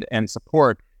 understand, and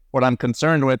support. What I'm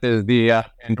concerned with is the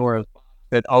Pandora's box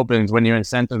that opens when you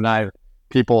incentivize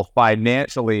people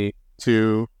financially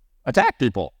to attack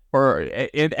people,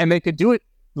 and they could do it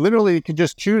literally. They could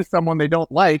just choose someone they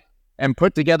don't like and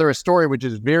put together a story which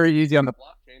is very easy on the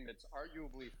blockchain that's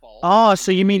arguably false. Oh,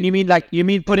 so you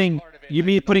mean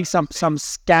putting some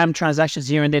scam transactions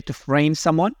here and there to frame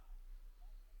someone?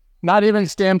 Not even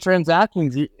scam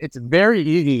transactions. It's very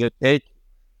easy to take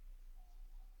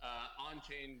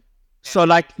on-chain. So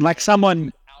like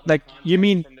someone like you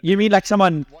mean like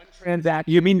someone.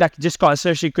 You mean like just got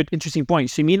a good interesting point.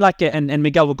 So you mean like and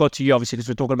Miguel will go to you obviously because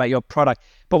we're talking about your product.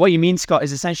 But what you mean, Scott,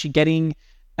 is essentially getting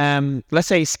let's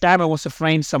say a scammer wants to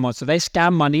frame someone, so they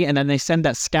scam money and then they send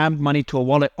that scammed money to a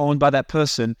wallet owned by that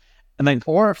person, and then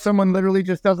or if someone literally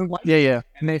just doesn't like and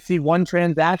they see one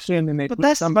transaction and they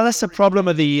that's the problem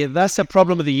of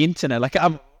the internet. Like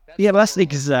but that's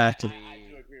exactly.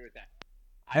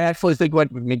 I actually think what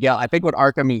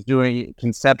Arkham is doing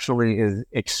conceptually is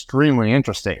extremely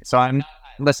interesting. So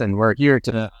we're here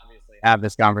to obviously have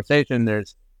this conversation.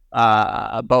 There's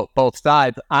both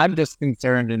sides. I'm just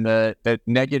concerned in the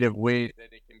negative ways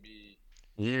that it can be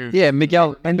used. Yeah,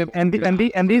 Miguel, and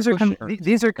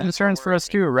these are concerns for us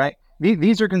too, right?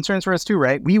 These are concerns for us too,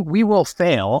 right? We will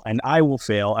fail, and I will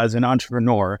fail as an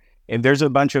entrepreneur if there's a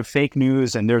bunch of fake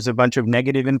news and there's a bunch of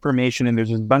negative information and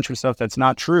there's a bunch of stuff that's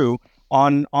not true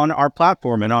on our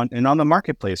platform and on the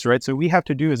marketplace, right? So we have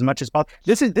to do as much as possible.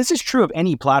 This is true of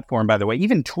any platform, by the way.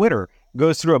 Even Twitter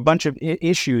goes through a bunch of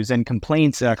issues and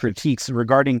complaints, critiques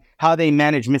regarding how they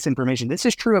manage misinformation. This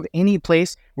is true of any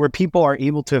place where people are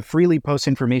able to freely post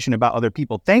information about other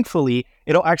people. Thankfully,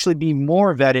 it'll actually be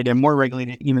more vetted and more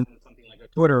regulated even than something like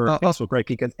Twitter or Facebook, right?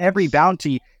 Because every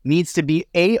bounty needs to be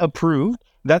approved.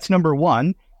 That's number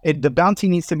one. The bounty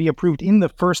needs to be approved in the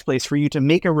first place for you to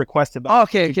make a request about.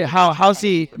 Okay. How's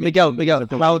the Miguel?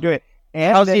 I'll do it.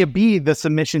 And how's the B? The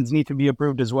submissions need to be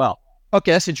approved as well.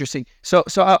 Okay, that's interesting. So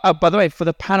by the way, for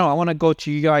the panel, I want to go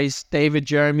to you guys, David,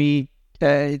 Jeremy,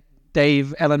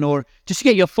 Dave, Eleanor, just to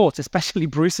get your thoughts, especially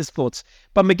Bruce's thoughts.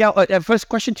 But Miguel, first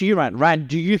question to you, Rand. Rand,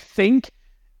 do you think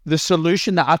the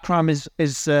solution that Arkham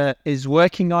is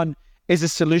working on is a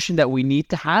solution that we need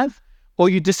to have? Or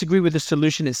you disagree with the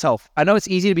solution itself? I know it's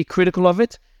easy to be critical of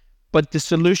it, but the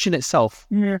solution itself.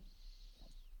 Yeah.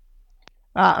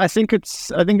 I think it's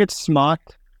smart.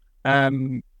 Let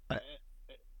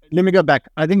me go back.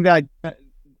 I think that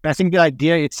I think the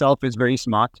idea itself is very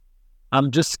smart.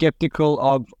 I'm just skeptical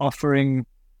of offering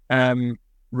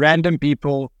random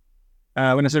people.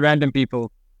 When I say random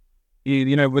people,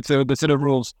 with the sort of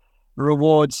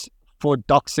rewards for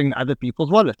doxing other people's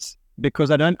wallets.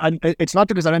 Because it's not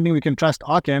because I don't think we can trust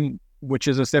Arkham, which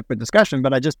is a separate discussion,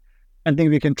 but I don't think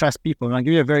we can trust people. And I'll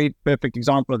give you a very perfect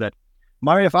example of that.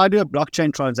 Mario, if I do a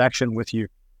blockchain transaction with you,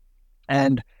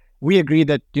 and we agree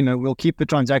that, we'll keep the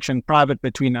transaction private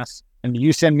between us, and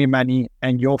you send me money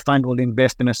and your fund will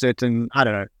invest in a certain, I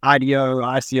don't know, IDO,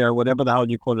 ICO, whatever the hell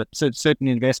you call it, certain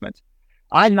investment.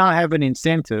 I now have an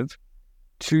incentive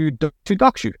to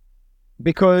dox you,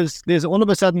 because there's all of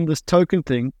a sudden this token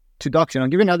thing to dox you. I'll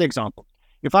give you another example.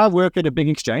 If I work at a big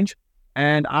exchange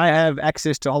and I have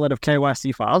access to a whole lot of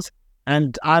KYC files,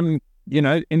 and I'm,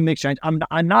 in the exchange,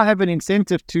 I now have an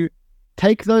incentive to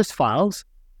take those files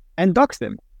and dox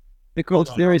them,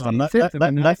 because there is an incentive.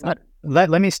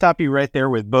 Let me stop you right there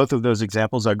with both of those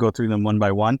examples. I'll go through them one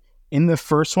by one. In the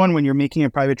first one, when you're making a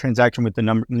private transaction with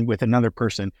another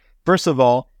person, first of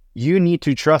all, you need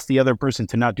to trust the other person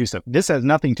to not do stuff. This has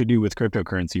nothing to do with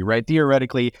cryptocurrency, right?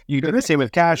 Theoretically, you could do the same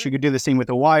with cash. You could do the same with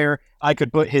a wire. I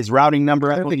could put his routing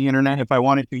number out on the internet if I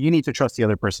wanted to. You need to trust the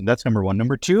other person. That's number one.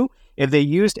 Number two, if they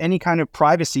used any kind of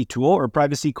privacy tool or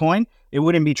privacy coin, it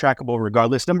wouldn't be trackable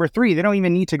regardless. Number three, they don't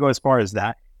even need to go as far as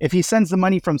that. If he sends the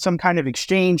money from some kind of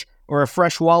exchange or a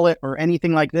fresh wallet or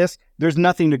anything like this, there's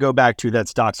nothing to go back to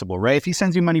that's doxable, right? If he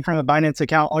sends you money from a Binance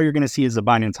account, all you're going to see is the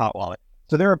Binance hot wallet.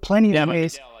 So there are plenty of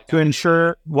ways to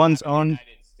ensure one's own.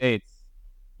 States.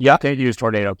 Yeah, Can't use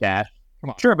Tornado Cash. Come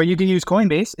on. Sure, but you can use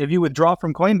Coinbase. If you withdraw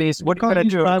from Coinbase, what are you going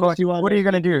to do? What are you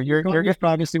going to do? You're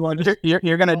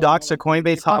going to dox a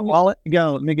Coinbase hot wallet?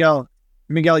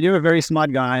 Miguel, you're a very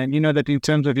smart guy, and you know that in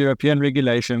terms of European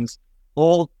regulations,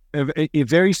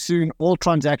 very soon all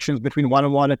transactions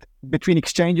between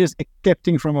exchanges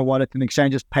accepting from a wallet and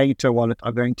exchanges paying to a wallet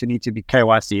are going to need to be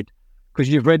KYC'd, because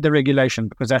you've read the regulation,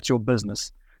 because that's your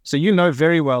business. So you know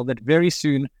very well that very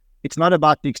soon it's not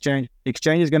about the exchange. The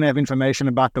exchange is going to have information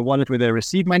about the wallet where they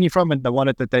receive money from and the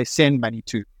wallet that they send money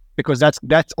to, because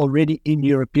that's already in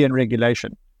European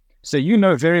regulation. So you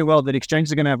know very well that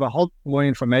exchanges are going to have a whole lot more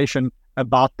information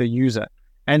about the user.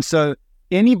 And so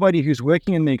anybody who's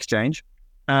working in the exchange,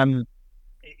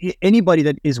 anybody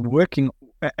that is working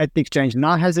at the exchange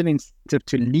now has an incentive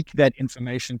to leak that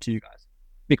information to you guys,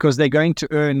 because they're going to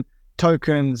earn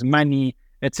tokens, money,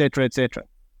 etc., etc.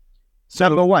 So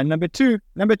number one. Number two,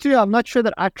 I'm not sure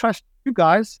that I trust you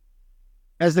guys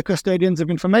as the custodians of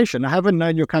information. I haven't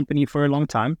known your company for a long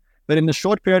time, but in the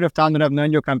short period of time that I've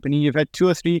known your company, you've had 2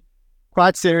 or 3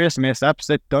 quite serious mess ups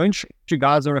that don't show you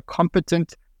guys are a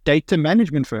competent data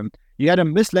management firm. You had a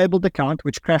mislabeled account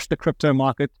which crashed the crypto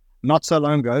market not so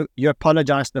long ago. You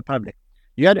apologized to the public.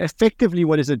 You had effectively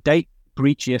what is a date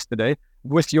breach yesterday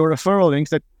with your referral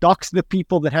links that dox the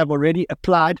people that have already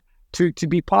applied to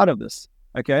be part of this.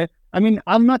 Okay? I mean,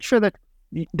 I'm not sure that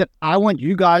I want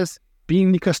you guys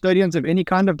being the custodians of any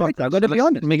kind of data. I've got to be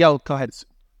honest. Miguel, go ahead.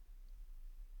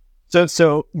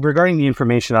 So regarding the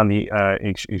information on the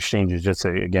exchanges, just to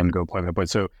again go point by point.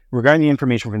 So regarding the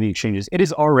information from the exchanges, it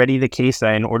is already the case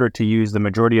that in order to use the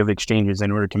majority of exchanges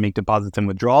in order to make deposits and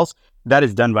withdrawals, that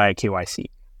is done via KYC.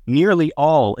 Nearly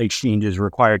all exchanges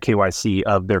require KYC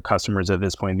of their customers at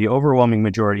this point. The overwhelming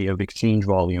majority of exchange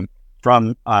volume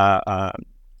from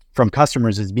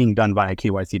customers is being done via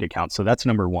KYC'd accounts. So that's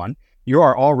number one. You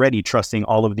are already trusting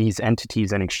all of these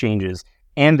entities and exchanges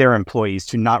and their employees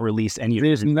to not release any of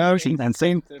There's no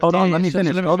incentive. Hold on, let me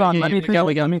finish.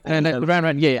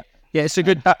 Yeah. It's a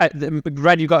good,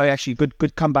 Rand, you got actually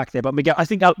good comeback there. But Miguel, I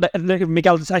think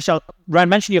Miguel, Rand,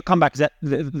 mention your comeback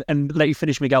and let you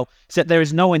finish, Miguel. Said there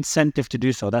is no incentive to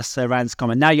do so. That's Rand's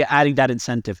comment. Now you're adding that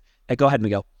incentive. Go ahead,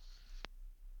 Miguel.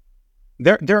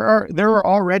 There are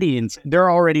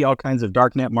already all kinds of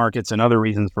darknet markets and other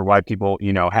reasons for why people,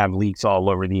 have leaks all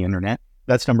over the internet.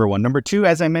 That's number one. Number two,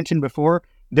 as I mentioned before,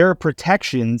 there are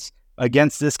protections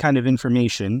against this kind of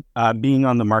information being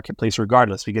on the marketplace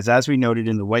regardless, because as we noted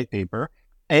in the white paper,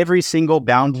 every single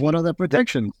bounty, what are the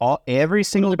protections? Every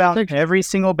single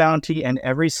bounty and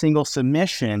every single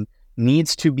submission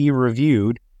needs to be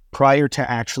reviewed prior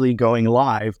to actually going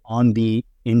live on the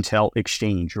Intel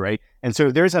exchange, right? And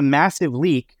so there's a massive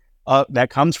leak that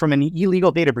comes from an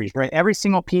illegal data breach, right? Every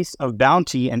single piece of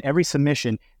bounty and every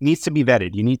submission needs to be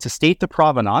vetted. You need to state the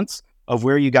provenance of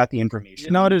where you got the information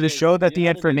in order to show that the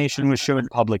information was shown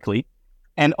publicly.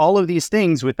 And all of these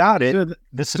things, without it,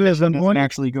 the submission doesn't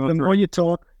actually go through. The more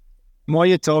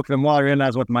you talk, the more I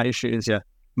realize what my issue is here.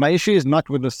 My issue is not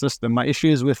with the system. My issue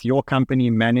is with your company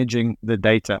managing the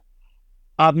data.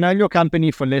 I've known your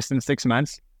company for less than 6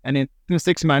 months. and in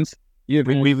 6 months,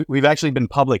 we've actually been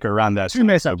public around that. Two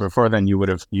mess so ups. before then, you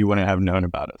wouldn't have known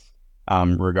about us,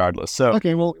 regardless. So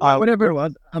okay, well, whatever it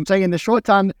was, I'm saying in the short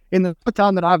time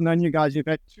that I've known you guys, you've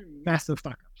had two massive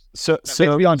fuck ups. So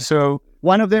let's be honest. So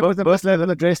one of them was a mislevel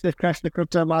address that crashed the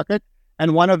crypto market,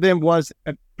 and one of them was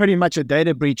pretty much a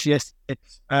data breach. Yes,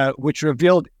 which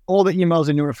revealed all the emails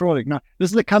in your referral link. Now,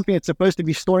 this is a company that's supposed to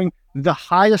be storing the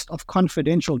highest of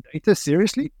confidential data.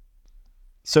 Seriously?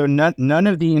 So none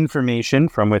of the information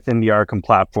from within the Arkham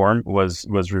platform was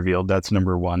revealed. That's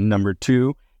number one. Number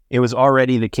two, it was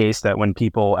already the case that when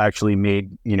people actually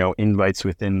made, invites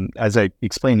within, as I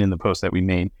explained in the post that we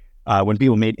made, when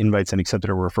people made invites and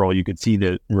accepted a referral, you could see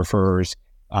the referrer's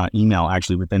email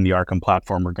actually within the Arkham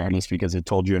platform, regardless, because it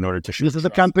told you in order to show. This is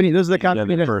the company that's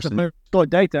supposed to store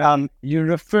data.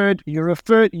 You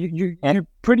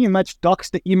pretty much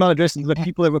doxed the email addresses of the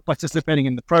people that were participating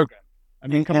in the program. I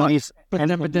mean, come on.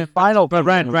 But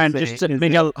Rand, just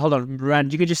Miguel, hold on,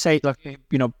 Rand. You could just say, look,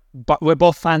 we're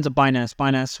both fans of Binance.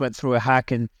 Binance went through a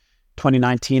hack in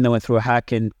 2019. They went through a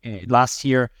hack in last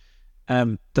year.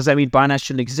 Does that mean Binance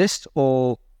shouldn't exist,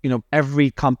 or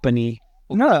every company?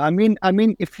 No, I mean,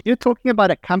 if you're talking about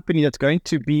a company that's going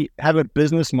to have a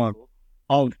business model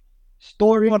of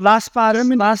storing, LastPass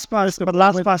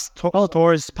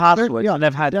stores passwords, and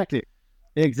they've had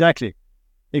exactly.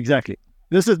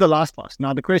 This is the LastPass.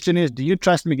 Now, the question is, do you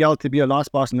trust Miguel to be a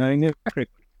LastPass knowing their record?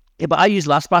 Yeah, but I use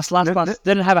LastPass. LastPass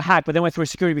didn't have a hack, but they went through a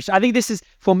security breach. I think this is,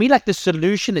 for me, like the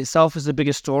solution itself is the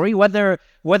biggest story. Whether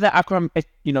Arkham,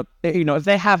 if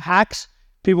they have hacks,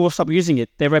 people will stop using it.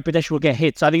 Their reputation will get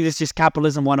hit. So I think this is just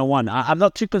capitalism 101. I'm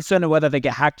not too concerned with whether they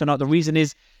get hacked or not. The reason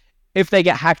is, if they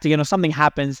get hacked again or something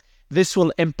happens, this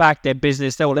will impact their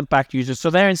business. They will impact users. So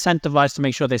they're incentivized to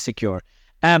make sure they're secure.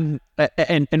 And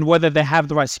whether they have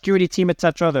the right security team,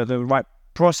 etc., the right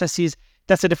processes,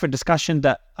 that's a different discussion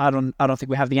that I don't think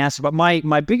we have the answer. But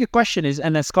my bigger question is,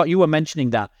 and then Scott, you were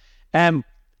mentioning that.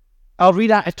 I'll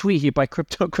read out a tweet here by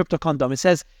Crypto Condom. It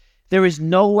says, there is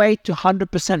no way to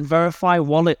 100% verify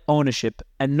wallet ownership,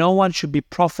 and no one should be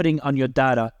profiting on your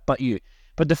data but you.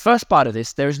 But the first part of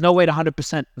this, there is no way to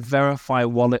 100% verify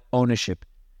wallet ownership.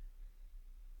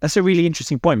 That's a really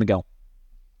interesting point, Miguel.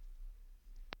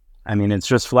 I mean, it's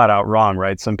just flat out wrong,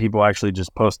 right? Some people actually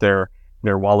just post their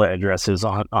wallet addresses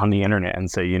on the internet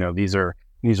and say, these are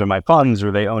my funds,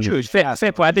 or they own. True, fair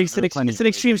point. I think it's an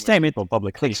extreme statement.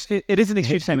 Publicly, it is an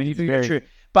extreme statement. It's true,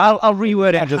 but I'll reword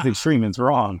it. Not just extreme; it's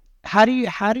wrong. How do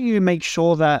you make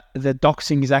sure that the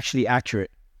doxing is actually accurate?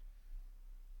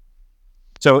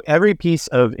 So every piece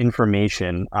of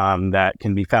information that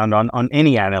can be found on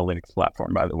any analytics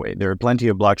platform, by the way, there are plenty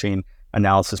of blockchain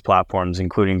analysis platforms,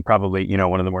 including probably,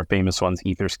 one of the more famous ones,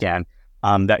 Etherscan,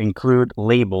 that include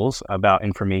labels about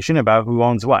information about who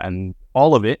owns what. And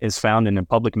all of it is found in a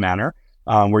public manner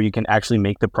where you can actually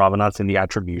make the provenance and the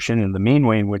attribution. And the main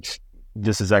way in which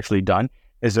this is actually done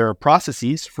is there are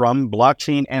processes from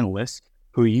blockchain analysts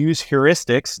who use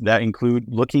heuristics that include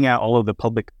looking at all of the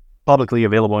publicly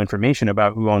available information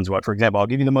about who owns what. For example, I'll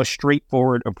give you the most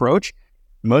straightforward approach.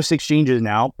 Most exchanges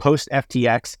now, post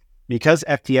FTX, because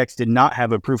FTX did not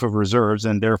have a proof of reserves,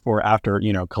 and therefore after,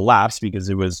 collapse because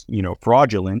it was,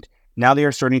 fraudulent, now they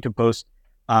are starting to post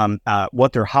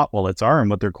what their hot wallets are and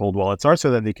what their cold wallets are,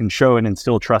 so that they can show and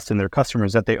instill trust in their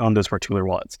customers that they own those particular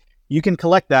wallets. You can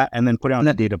collect that and then put it on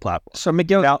the data platform. So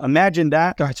Miguel, now imagine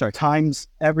that times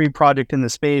every project in the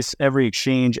space, every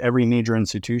exchange, every major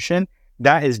institution.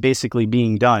 That is basically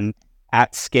being done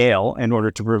at scale in order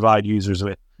to provide users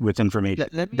with information.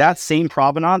 That same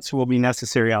provenance will be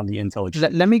necessary on the Intel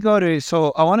exchange. Let me go to,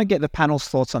 so I want to get the panel's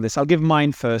thoughts on this. I'll give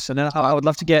mine first, and then I would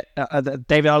love to get,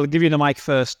 David, I'll give you the mic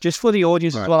first, just for the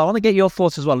audience as well. I want to get your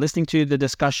thoughts as well, listening to the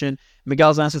discussion.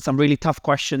 Miguel's answered some really tough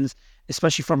questions,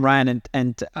 especially from Ryan,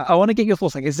 and I want to get your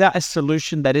thoughts. Like, is that a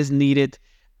solution that is needed?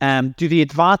 Do the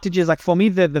advantages, like for me,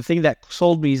 the thing that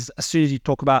sold me is as soon as you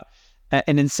talk about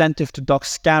an incentive to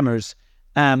dox scammers,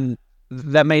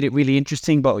 that made it really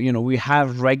interesting. But, we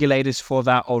have regulators for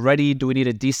that already. Do we need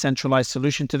a decentralized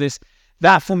solution to this?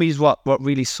 That for me is what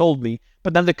really sold me.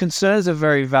 But then the concerns are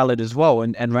very valid as well.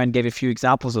 And Rand gave a few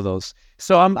examples of those.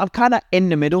 So I'm kind of in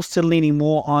the middle, still leaning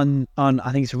more on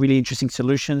I think it's really interesting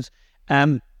solutions.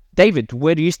 David,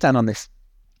 where do you stand on this?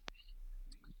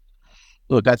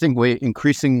 Look, I think we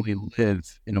increasingly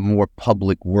live in a more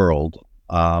public world.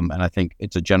 And I think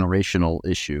it's a generational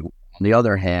issue. On the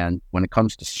other hand, when it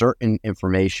comes to certain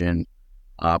information,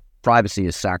 privacy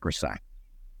is sacrosanct,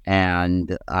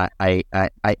 and I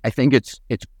think it's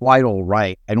quite all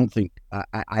right. I don't think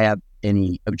I have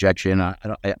any objection. I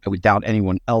would doubt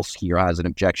anyone else here has an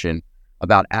objection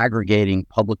about aggregating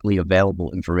publicly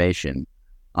available information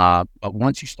But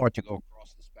once you start to go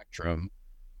across the spectrum,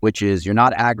 which is you're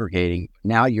not aggregating,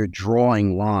 now you're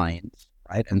drawing lines,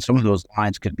 right? And some of those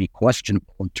lines could be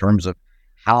questionable in terms of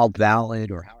how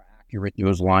valid or how accurate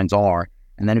those lines are.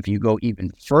 And then if you go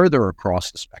even further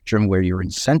across the spectrum where you're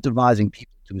incentivizing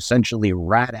people to essentially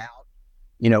rat out,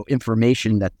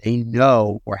 information that they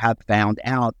know or have found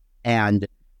out and,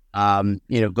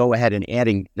 go ahead and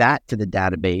adding that to the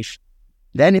database,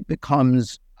 then it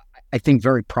becomes, I think,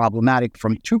 very problematic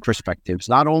from two perspectives.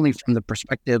 Not only from the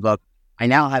perspective of, I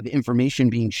now have information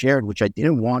being shared, which I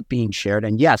didn't want being shared.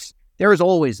 And yes, there is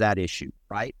always that issue,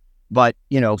 right? But,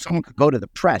 someone could go to the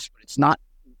press, but it's not.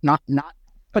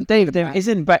 But David,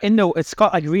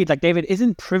 Scott agreed. Like, David,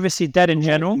 isn't privacy dead in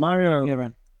general? Mario. Yeah,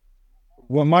 man.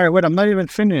 Well, Mario, wait, I'm not even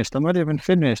finished.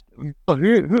 So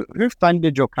who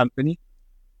funded your company?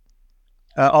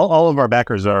 All of our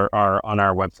backers are on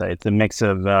our website. It's a mix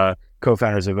of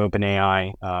co-founders of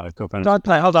OpenAI, co-founders. Don't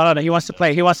play. Hold on. He wants to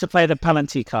play the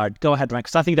Palantir card. Go ahead, Ryan,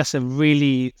 because I think that's a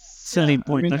really silly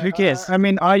point. Who cares? I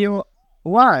mean, are you?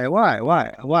 Why?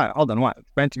 Hold on. Why?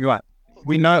 Why?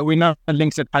 We know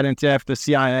links at Palantir, the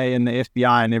CIA and the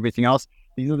FBI and everything else.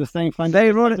 These are the same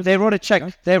funders. They wrote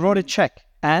a check.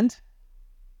 And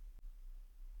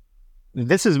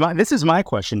this is my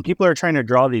question. People are trying to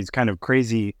draw these kind of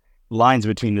crazy lines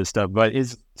between this stuff, but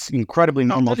it's incredibly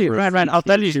normal for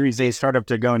a Series A startup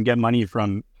to go and get money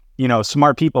from,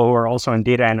 smart people who are also in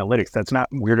data analytics. That's not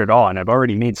weird at all. And I've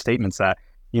already made statements that,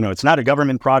 it's not a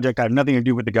government project. I have nothing to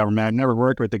do with the government. I've never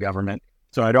worked with the government.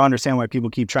 So I don't understand why people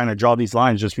keep trying to draw these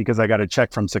lines just because I got a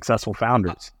check from successful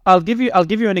founders. I'll give you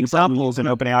an example. Use an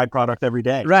OpenAI product every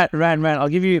day. Right. I'll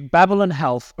give you Babylon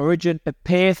Health, Origin,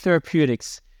 Pear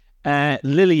Therapeutics,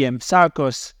 Lilium,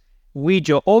 Sarcos,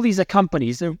 Ouija. All these are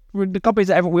companies. They're the companies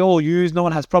that we all use. No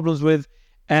one has problems with.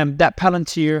 That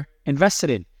Palantir invested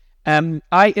in. I'll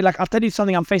tell you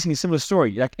something. I'm facing a similar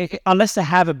story. Unless they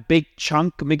have a big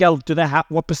chunk, Miguel, do they have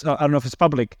what percent? I don't know if it's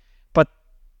public, but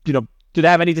do they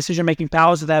have any decision-making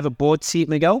powers? Do they have a board seat,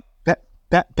 Miguel?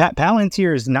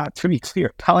 Palantir is not, to be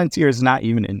clear, Palantir is not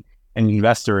even an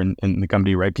investor in the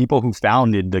company, right? People who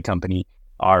founded the company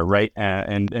are, right?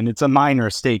 And it's a minor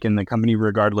stake in the company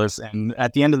regardless. And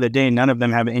at the end of the day, none of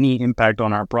them have any impact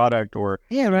on our product or...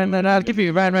 Yeah, Ryan, I'll give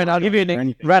you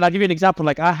an example.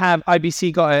 Like I have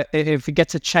IBC if it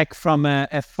gets a check from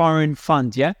a foreign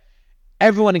fund, yeah?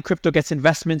 Everyone in crypto gets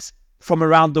investments from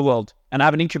around the world, and I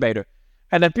have an incubator.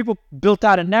 And then people built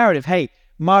out a narrative. Hey,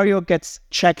 Mario gets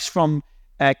checks from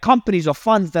companies or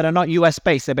funds that are not US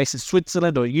based. They're based in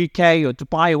Switzerland or UK or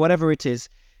Dubai or whatever it is.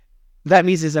 That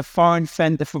means it's a foreign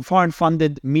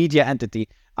funded media entity.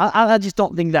 I just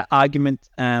don't think that argument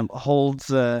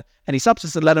holds any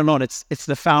substance, let alone it's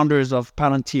the founders of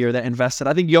Palantir that invested.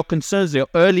 I think your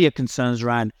earlier concerns,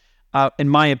 Ryan, are, in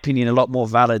my opinion, a lot more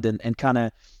valid and kind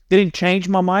of didn't change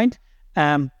my mind.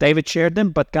 David shared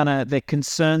them, but kind of the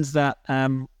concerns that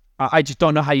I just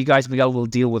don't know how you guys, Miguel, will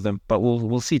deal with them. But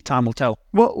we'll see. Time will tell.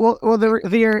 Well,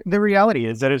 the reality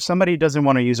is that if somebody doesn't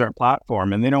want to use our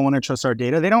platform and they don't want to trust our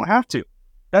data, they don't have to.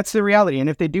 That's the reality. And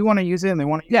if they do want to use it and they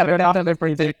want to, they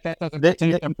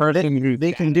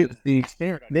can do.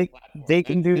 They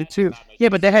can do it too. Yeah,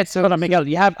 but they had. So hold on, Miguel.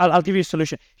 I'll give you a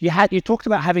solution. You talked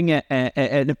about having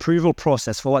an approval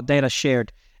process for what data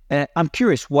shared. I'm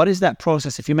curious, what is that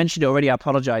process? If you mentioned it already, I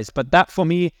apologize. But that for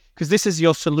me, because this is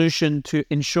your solution to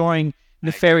ensuring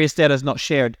nefarious data is not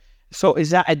shared. So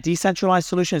is that a decentralized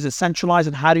solution? Is it centralized?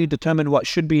 And how do you determine what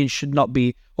should be and should not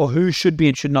be, or who should be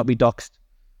and should not be doxxed?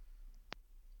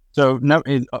 So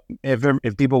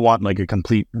if people want like a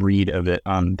complete read of it,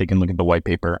 they can look at the white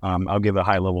paper. I'll give a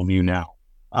high level view now.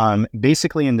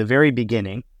 Basically, in the very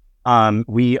beginning,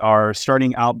 we are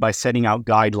starting out by setting out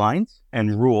guidelines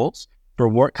and rules for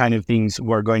what kind of things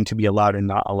were going to be allowed and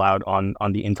not allowed on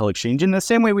the Intel Exchange. In the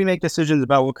same way we make decisions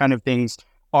about what kind of things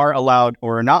are allowed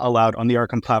or are not allowed on the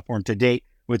Arkham platform to date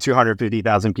with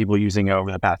 250,000 people using it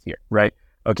over the past year, right?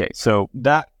 Okay, so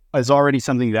that is already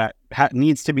something that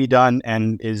needs to be done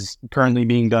and is currently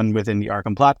being done within the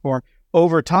Arkham platform.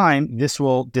 Over time, this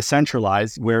will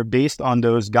decentralize where based on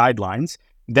those guidelines,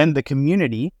 then the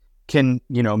community can,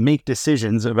 make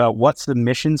decisions about what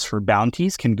submissions for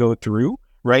bounties can go through.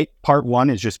 Right? Part one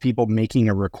is just people making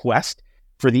a request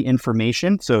for the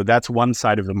information. So that's one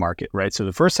side of the market, right? So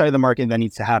the first side of the market that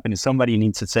needs to happen is somebody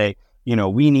needs to say,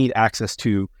 we need access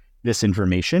to this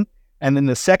information. And then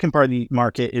the second part of the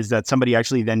market is that somebody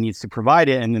actually then needs to provide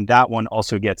it. And then that one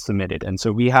also gets submitted. And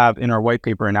so we have in our white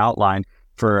paper an outline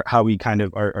for how we kind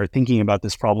of are thinking about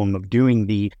this problem of doing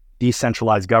the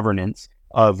decentralized governance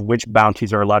of which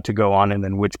bounties are allowed to go on, and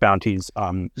then which bounties,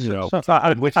 I think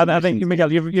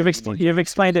Miguel, you've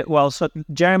explained it well. So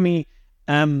Jeremy,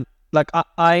 I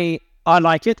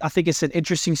like it. I think it's an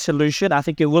interesting solution. I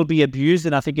think it will be abused,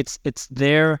 and I think it's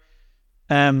their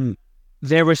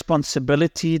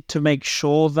responsibility to make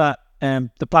sure that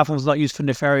the platform is not used for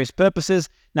nefarious purposes.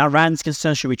 Now, Rand's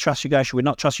concerned: should we trust you guys? Should we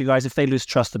not trust you guys? If they lose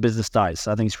trust, the business dies.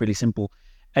 So I think it's really simple.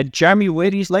 Jeremy,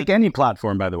 where do you like any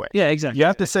platform, by the way? Yeah, exactly. You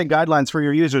have to set guidelines for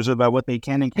your users about what they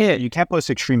can and can't. You can't post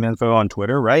extreme info on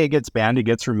Twitter, right? It gets banned, it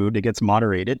gets removed, it gets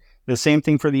moderated. The same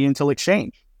thing for the Intel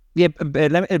Exchange. Yeah,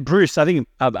 Bruce, I think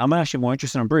I'm actually more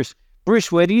interested in Bruce.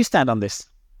 Bruce, where do you stand on this?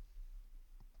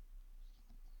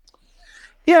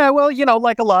 Yeah, well,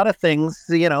 like a lot of things,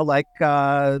 like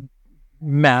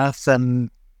meth and,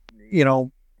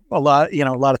 a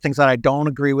lot of things that I don't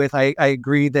agree with. I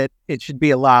agree that it should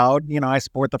be allowed. I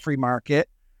support the free market,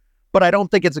 but I don't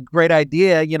think it's a great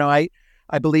idea. I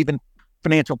believe in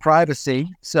financial privacy.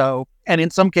 So, and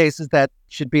in some cases that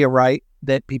should be a right,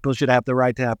 that people should have the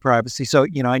right to have privacy. So,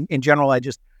 in general, I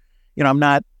just, I'm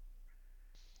not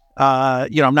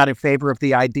in favor of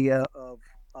the idea of.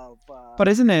 But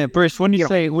isn't it, Bruce? Would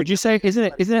you say,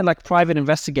 isn't it like private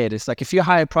investigators? Like if you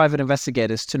hire private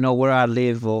investigators to know where I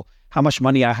live or how much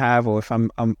money I have, or if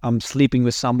I'm sleeping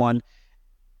with someone,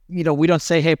 we don't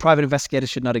say, hey, private investigators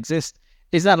should not exist.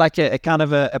 Is that like a kind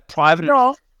of a private?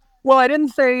 No. Well, I didn't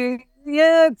say,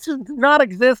 it's not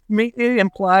exist. It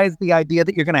implies the idea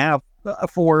that you're going to have a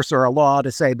force or a law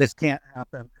to say this can't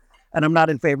happen. And I'm not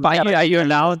in favor. But are you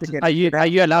allowed? Are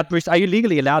you allowed, Bruce? Are you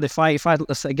legally allowed? If I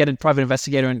let's say, get a private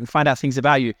investigator and find out things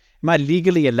about you, am I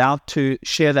legally allowed to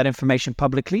share that information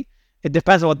publicly? It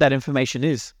depends on what that information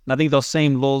is. And I think those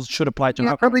same laws should apply to.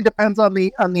 It probably depends on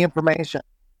the information.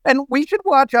 And we should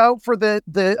watch out for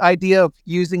the idea of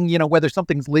using, whether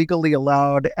something's legally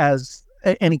allowed as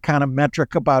any kind of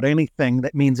metric about anything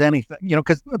that means anything.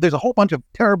 Because there's a whole bunch of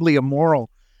terribly immoral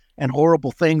and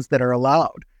horrible things that are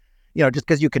allowed. Just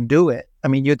because you can do it. I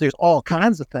mean, there's all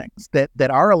kinds of things that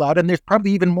are allowed, and there's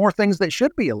probably even more things that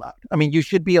should be allowed. I mean, you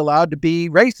should be allowed to be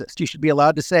racist. You should be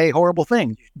allowed to say horrible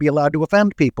things. You should be allowed to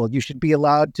offend people. You should be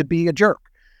allowed to be a jerk.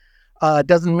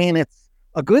 Doesn't mean it's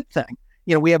a good thing.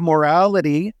 We have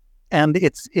morality, and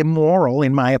it's immoral,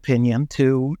 in my opinion,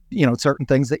 to, certain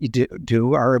things that you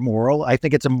do are immoral. I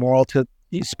think it's immoral to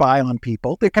spy on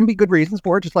people. There can be good reasons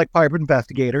for it, just like private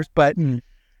investigators, but...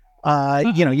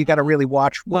 you got to really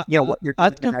watch what you're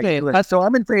doing. So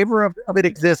I'm in favor of it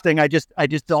existing. I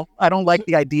don't like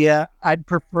the idea. I'd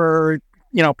prefer,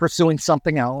 pursuing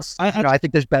something else. I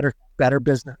think there's better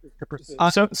business to pursue.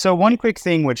 So one quick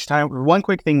thing which time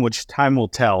will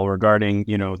tell regarding,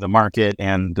 the market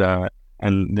and the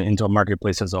Intel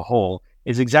marketplace as a whole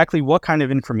is exactly what kind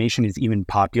of information is even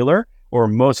popular or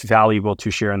most valuable to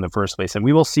share in the first place. And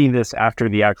we will see this after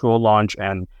the actual launch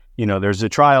and there's the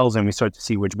trials and we start to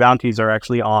see which bounties are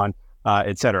actually on,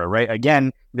 et cetera, right?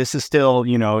 Again, this is still,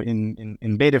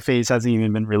 in beta phase, hasn't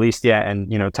even been released yet.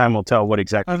 And, time will tell what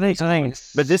exactly.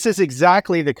 But this is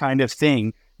exactly the kind of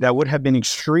thing that would have been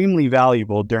extremely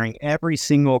valuable during every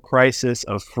single crisis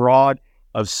of fraud,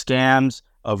 of scams,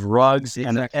 of rugs,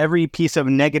 and every piece of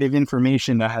negative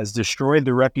information that has destroyed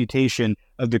the reputation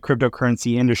of the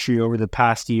cryptocurrency industry over the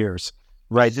past years.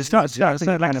 Right, it's like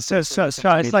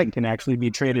can actually be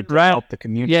traded to help the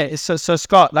community. Yeah, so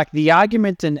Scott, like the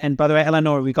argument, and by the way,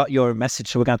 Eleanor, we got your message,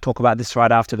 so we're going to talk about this right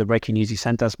after the breaking news you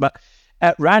sent us. But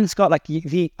Rand, Scott, like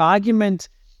the argument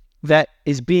that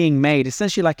is being made,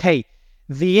 essentially, like, hey,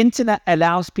 the internet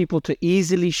allows people to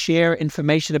easily share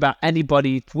information about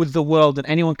anybody with the world, and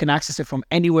anyone can access it from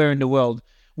anywhere in the world.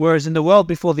 Whereas in the world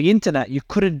before the internet, you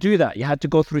couldn't do that. You had to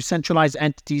go through centralized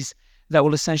entities that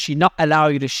will essentially not allow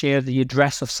you to share the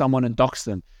address of someone and dox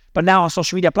them. But now on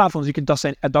social media platforms, you can dox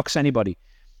anybody.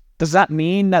 Does that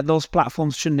mean that those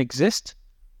platforms shouldn't exist?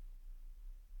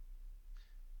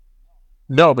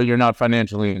 No, but you're not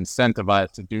financially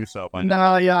incentivized to do so.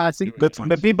 I think...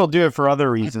 But people do it for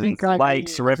other reasons.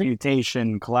 Likes,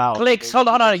 reputation, clout. Clicks. Hold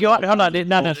on. No. Miguel, I got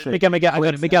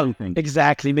it. Miguel.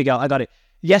 Exactly, Miguel, I got it.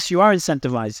 Yes, you are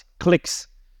incentivized. Clicks.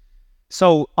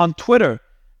 So on Twitter,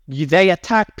 they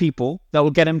attack people that will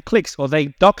get them clicks, or they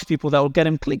dox people that will get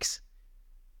them clicks.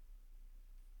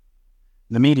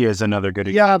 The media is another good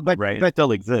example, right? It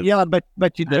still exists. Yeah, but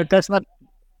that's not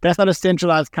a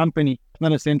centralized company. It's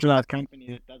not a centralized company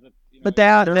that does it. But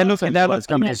they're looking. They're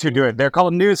companies who do it. They're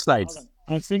called news sites.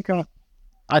 I think I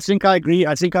agree.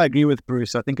 I agree with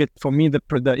Bruce. I think for me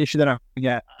the issue that I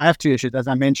have two issues, as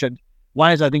I mentioned.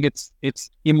 One is I think it's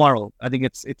immoral. I think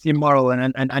it's immoral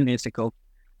and unethical.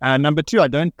 Number two, I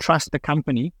don't trust the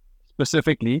company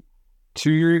specifically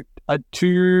to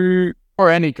or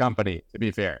any company, to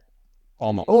be fair.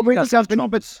 Almost.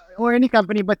 Or any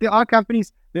company, but there are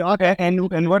companies.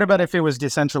 And what about if it was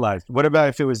decentralized? What about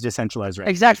if it was decentralized? Right?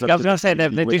 Exactly. I was going to say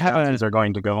they do have are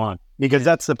going to go on because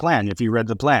that's the plan. If you read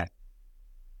the plan,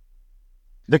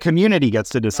 the community gets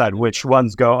to decide which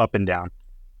ones go up and down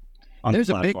on the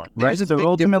platform. Right. So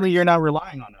ultimately, you're not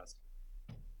relying on us.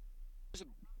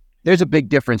 There's a big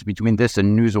difference between this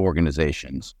and news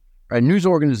organizations. Right? News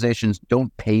organizations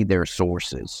don't pay their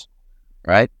sources.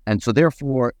 Right, and so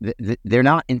therefore they're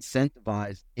not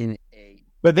incentivized in a.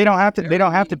 But they don't have to. They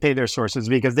don't have to pay their sources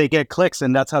because they get clicks,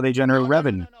 and that's how they generate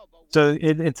revenue. So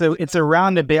it's a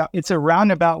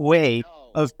roundabout way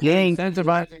of paying. It's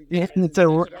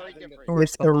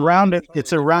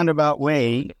a roundabout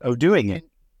way of doing it.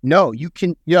 No, you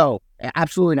can.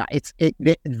 Absolutely not.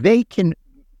 They can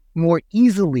more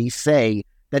easily say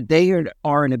that they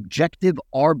are an objective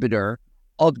arbiter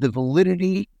of the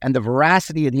validity and the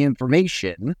veracity of the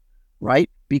information, right?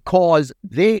 Because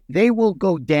they will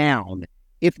go down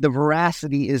if the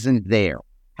veracity isn't there.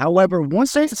 However,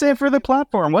 once they say for the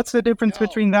platform, what's the difference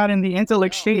between that and the Intel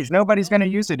exchange? Nobody's going to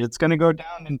use it. It's going to go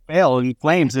down and fail in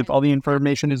flames if all the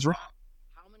information is wrong.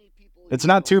 It's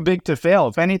not too big to fail.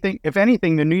 If anything,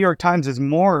 the New York Times is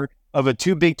more of a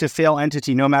too big to fail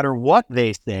entity, no matter what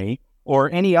they say,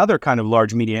 or any other kind of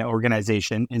large media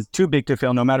organization is too big to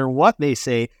fail no matter what they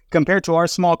say, compared to our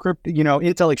small crypto,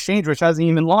 Intel exchange, which hasn't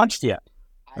even launched yet.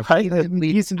 Right?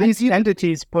 These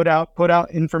entities put out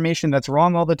information that's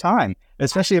wrong all the time,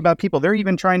 especially about people. They're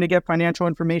even trying to get financial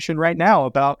information right now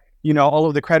about, all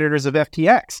of the creditors of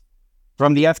FTX.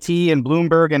 From the FT and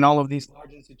Bloomberg and all of these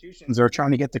large institutions are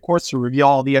trying to get the courts to reveal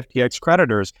all the FTX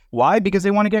creditors. Why? Because they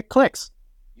want to get clicks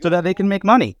so that they can make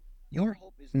money. Your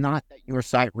hope is not that your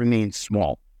site remains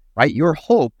small, right? Your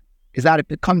hope is that it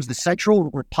becomes the central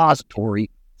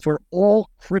repository for all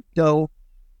crypto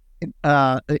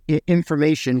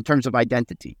information in terms of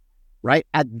identity, right?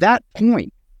 At that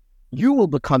point, you will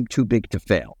become too big to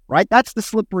fail, right? That's the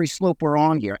slippery slope we're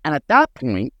on here. And at that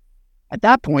point,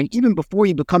 even before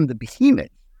you become the behemoth,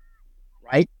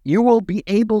 right, you will be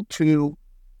able to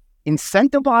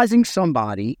incentivizing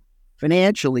somebody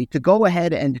financially to go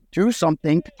ahead and do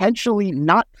something potentially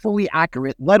not fully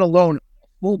accurate, let alone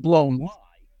full-blown lie,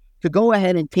 to go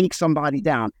ahead and take somebody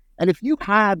down. And if you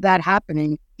have that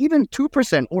happening even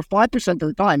 2% or 5% of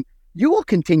the time, you will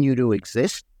continue to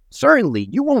exist. Certainly,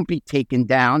 you won't be taken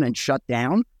down and shut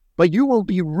down, but you will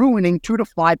be ruining 2 to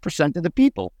 5% of the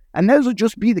people. And those will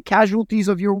just be the casualties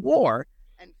of your war.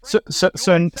 And so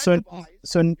you're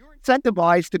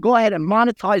incentivized to go ahead and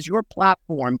monetize your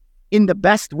platform in the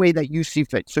best way that you see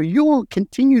fit. So you will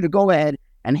continue to go ahead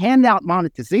and hand out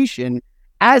monetization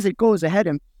as it goes ahead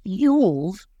and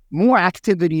fuels more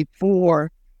activity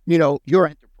for, your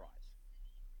enterprise.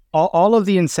 All of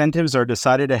the incentives are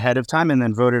decided ahead of time and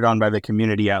then voted on by the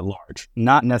community at large,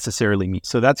 not necessarily me.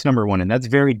 So that's number one. And that's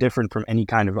very different from any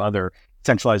kind of other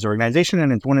centralized organization.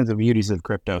 And it's one of the beauties of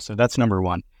crypto. So that's number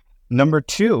one. Number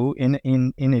two,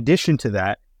 in addition to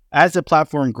that, as the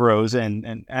platform grows,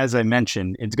 and as I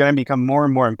mentioned, it's going to become more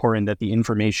and more important that the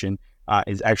information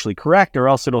is actually correct, or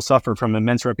else it'll suffer from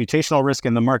immense reputational risk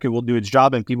and the market will do its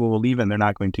job and people will leave and they're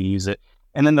not going to use it.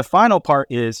 And then the final part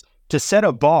is to set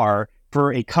a bar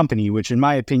for a company, which in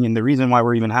my opinion, the reason why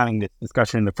we're even having this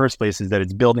discussion in the first place is that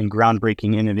it's building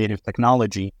groundbreaking, innovative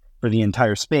technology for the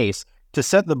entire space. To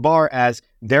set the bar as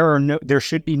there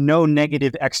should be no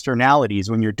negative externalities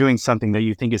when you're doing something that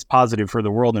you think is positive for the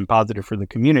world and positive for the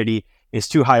community is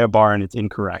too high a bar and it's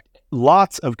incorrect.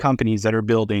 Lots of companies that are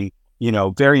building,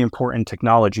 very important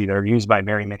technology that are used by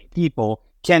very many people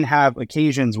can have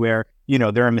occasions where,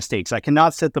 there are mistakes. I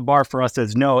cannot set the bar for us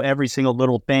as no, every single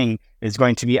little thing is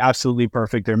going to be absolutely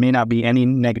perfect. There may not be any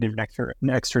negative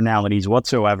externalities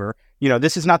whatsoever.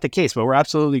 This is not the case, but we're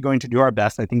absolutely going to do our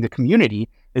best. I think the community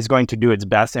is going to do its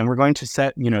best, and we're going to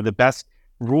set, the best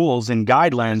rules and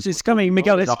guidelines. It's coming,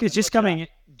 Miguel. It's just coming.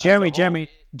 Jeremy,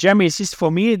 it's just, for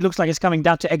me, it looks like it's coming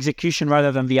down to execution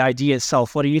rather than the idea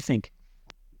itself. What do you think?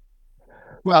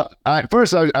 Well,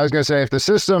 first, I was going to say, if the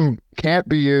system can't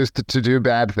be used to do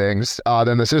bad things,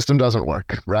 then the system doesn't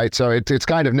work, right? So it's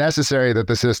kind of necessary that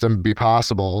the system be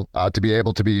possible to be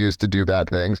able to be used to do bad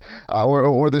things,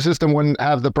 or the system wouldn't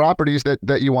have the properties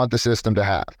that you want the system to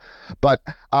have. But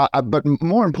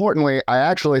more importantly, I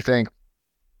actually think,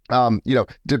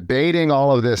 debating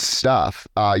all of this stuff,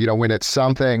 when it's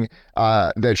something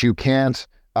that you can't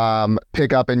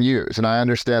pick up and use. And I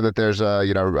understand that there's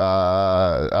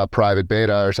a private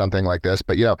beta or something like this,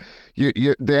 but the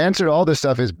answer to all this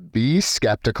stuff is be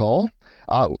skeptical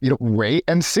wait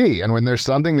and see. And when there's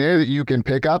something there that you can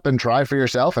pick up and try for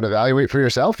yourself and evaluate for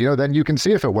yourself, then you can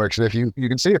see if it works and if you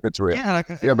can see if it's real.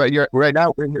 Yeah, but you're right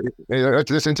now.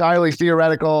 It's this entirely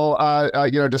theoretical,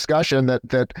 discussion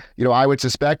that I would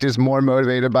suspect is more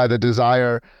motivated by the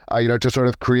desire, to sort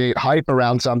of create hype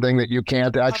around something that you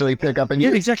can't actually pick up and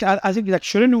use. Exactly. I think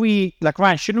shouldn't we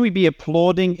be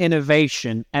applauding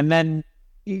innovation and then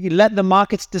you let the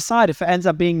markets decide? If it ends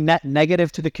up being net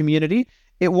negative to the community,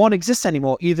 it won't exist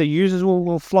anymore. Either users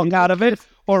will flock out of it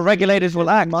or regulators will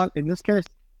act. In this case,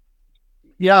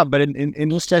 yeah, but in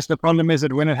this case, the problem is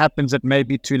that when it happens, it may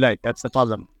be too late. That's the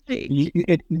problem. They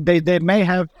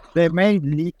may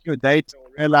leak your data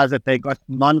or realize that they got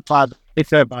non-private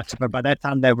data, but by that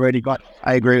time they've already got.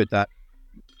 I agree with that.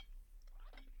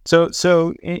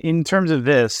 So in terms of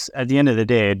this, at the end of the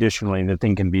day, additionally, the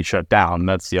thing can be shut down.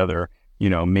 That's the other,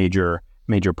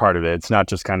 major part of it. It's not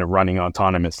just kind of running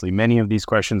autonomously. Many of these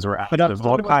questions were asked of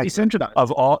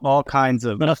all kinds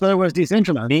of. But I thought it was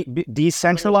decentralized.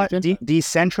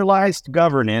 Decentralized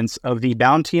governance of the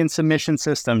bounty and submission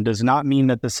system does not mean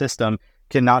that the system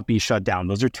cannot be shut down.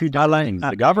 Those are two different things.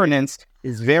 The governance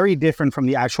is very different from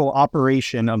the actual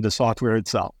operation of the software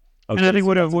itself. Okay. And I think it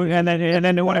would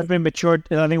have been matured.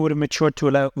 I think it would have matured to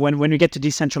allow when we get to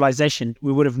decentralization,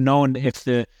 we would have known if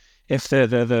the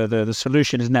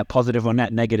solution is net positive or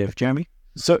net negative. Jeremy.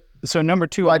 So number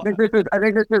two, I think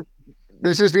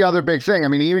this is the other big thing. I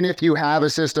mean, even if you have a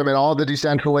system and all the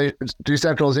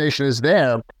decentralization is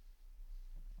there.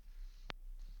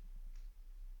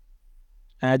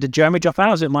 Did Jeremy drop out?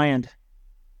 Or is it my end?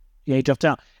 Yeah, he dropped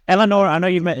out. Eleanor, I know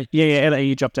you've met. Yeah,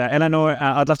 you dropped out. Eleanor,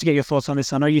 I'd love to get your thoughts on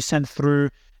this. I know you sent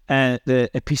through a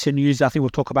piece of news. I think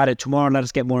we'll talk about it tomorrow and let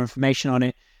us get more information on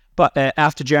it. But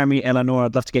after Jeremy, Eleanor,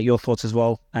 I'd love to get your thoughts as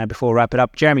well before we wrap it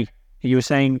up. Jeremy, you were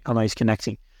saying, oh no, he's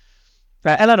connecting.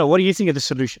 Eleanor, what do you think of the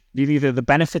solution? Do you think that the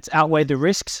benefits outweigh the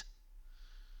risks?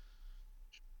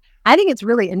 I think it's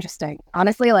really interesting.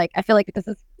 Honestly, I feel like this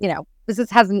is,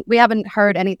 we haven't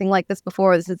heard anything like this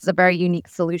before. This is a very unique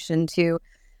solution to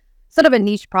sort of a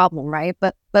niche problem, right?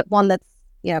 But one that's,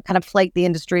 kind of plagued the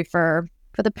industry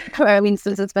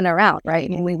since it's been around, right? I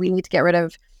mean, we need to get rid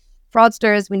of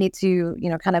fraudsters. We need to,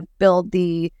 kind of build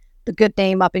the good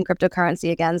name up in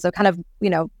cryptocurrency again. So kind of,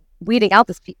 weeding out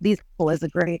these people is a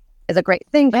great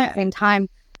thing. But at the same time,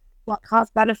 what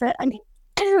cost benefit? I mean,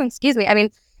 excuse me. I mean,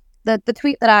 the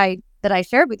tweet that I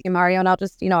shared with you, Mario, and I'll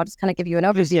just kind of give you an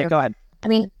overview. Yeah, go ahead. I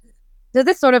mean, does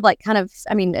this sort of it's kind of,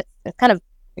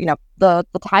 the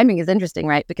timing is interesting,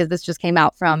 right? Because this just came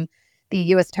out from the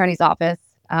U.S. Attorney's Office,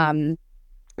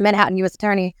 Manhattan U.S.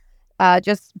 Attorney,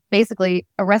 just basically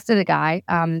arrested a guy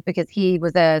because he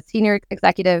was a senior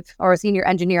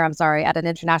engineer, at an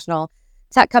international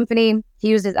tech company. He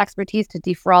used his expertise to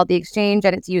defraud the exchange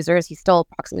and its users. He stole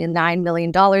approximately $9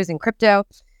 million in crypto.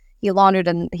 He laundered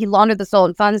the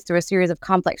stolen funds through a series of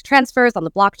complex transfers on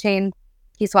the blockchain.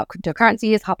 He swapped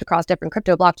cryptocurrencies, hopped across different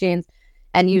crypto blockchains,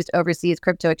 and used overseas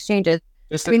crypto exchanges.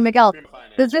 Miguel,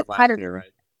 does this kind of...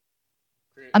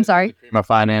 I'm sorry? Prima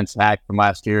finance hack from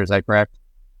last year, is that correct?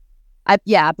 I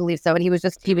believe so. And he was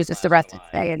just arrested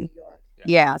today. And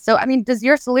yeah. So, I mean, does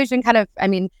your solution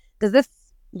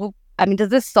does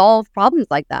this solve problems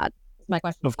like that? That's my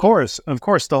question. Of course.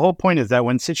 The whole point is that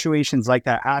when situations like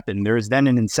that happen, there is then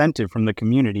an incentive from the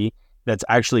community that's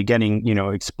actually getting,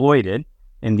 exploited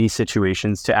in these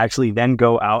situations to actually then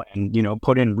go out and,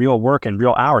 put in real work and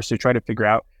real hours to try to figure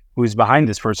out who's behind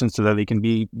this person so that they can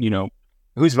be,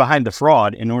 who's behind the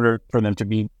fraud in order for them to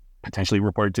be potentially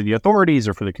reported to the authorities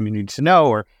or for the community to know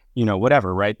or,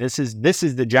 whatever, right? This is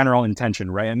the general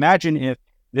intention, right? Imagine if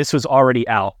this was already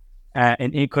out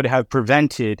and it could have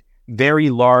prevented very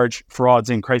large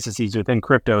frauds and crises within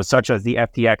crypto, such as the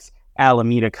FTX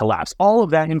Alameda collapse. All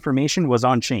of that information was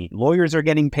on chain. Lawyers are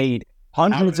getting paid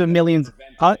hundreds of millions,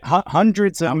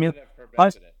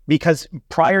 because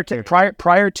prior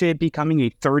to it becoming a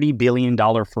 $30 billion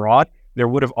fraud, there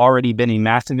would have already been a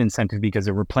massive incentive because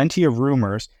there were plenty of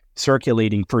rumors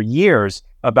circulating for years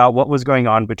about what was going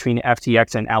on between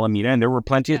FTX and Alameda, and there were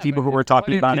plenty of people who were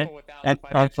talking about it. And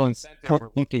financial incentive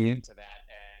were looking into that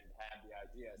and had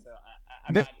the idea. So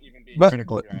I'm not even being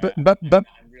critical.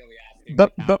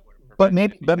 But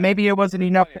maybe it wasn't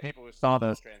enough. People who saw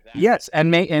those transactions. Yes,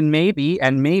 and maybe,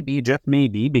 just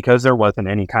maybe, because there wasn't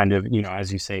any kind of,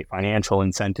 as you say, financial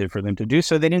incentive for them to do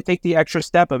so, they didn't take the extra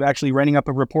step of actually writing up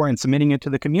a report and submitting it to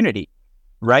the community,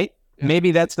 right? Yeah.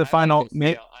 Maybe that's the final.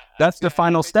 That's the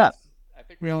final step. I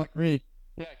think we all agree.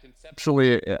 Yeah,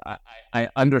 conceptually, I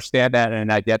understand that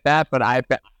and I get that, but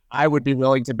I would be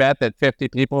willing to bet that 50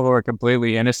 people who are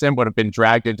completely innocent would have been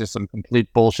dragged into some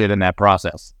complete bullshit in that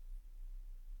process.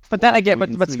 But then again,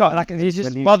 but Scott, like it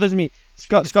just bothers me.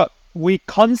 Scott, we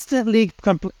constantly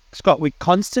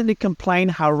complain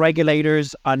how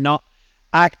regulators are not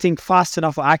acting fast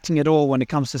enough or acting at all when it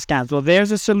comes to scams. Well,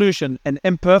 there's a solution, an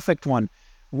imperfect one.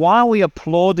 Why are we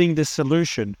applauding this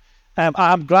solution?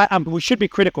 I'm glad we should be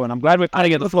critical, and I'm glad we're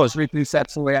cutting at the floor.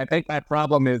 Successfully, I think my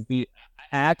problem is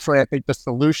I think the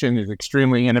solution is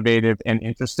extremely innovative and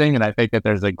interesting, and I think that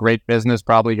there's a great business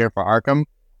probably here for Arkham.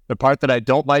 The part that I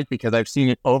don't like, because I've seen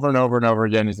it over and over and over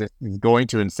again, is going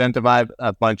to incentivize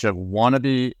a bunch of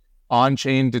wannabe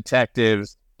on-chain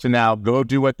detectives to now go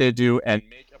do what they do and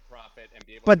make a profit and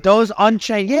be able. But those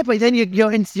on-chain, but then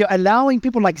you're allowing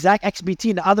people like Zach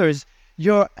XBT and others.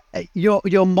 You're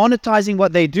monetizing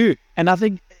what they do, and I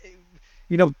think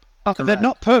they're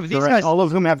not perfect. These guys, all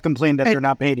of whom have complained that they're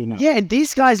not paid enough. Yeah, and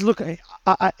these guys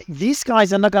these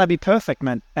guys are not going to be perfect,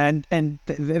 man, and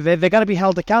they're going to be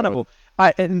held accountable.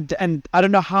 And I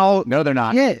don't know how. No, they're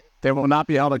not. Yeah, they will not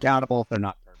be held accountable if they're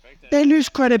not perfect. They lose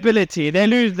credibility. They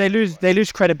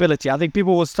lose credibility. I think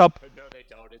people will stop. No, they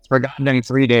don't. It's forgotten in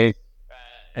 3 days.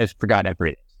 It's forgotten in 3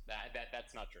 days.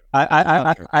 That's not true.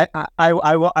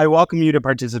 I welcome you to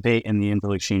participate in the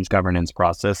Intel Exchange governance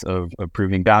process of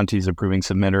approving bounties, approving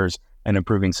submitters, and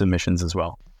approving submissions as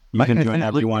well. You can join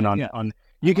everyone on.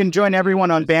 You can join everyone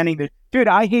on banning the. Dude,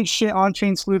 I hate shit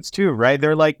on-chain sleuths too, right?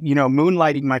 They're like,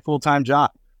 moonlighting my full-time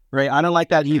job, right? I don't like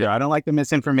that either. I don't like the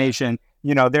misinformation.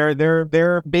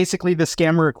 They're basically the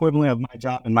scammer equivalent of my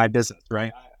job and my business,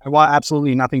 right? I want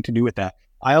absolutely nothing to do with that.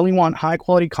 I only want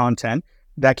high-quality content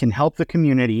that can help the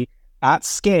community at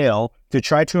scale to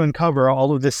try to uncover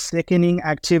all of the sickening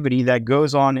activity that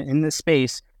goes on in this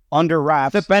space under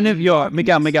wraps. The benefit,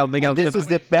 Miguel. This is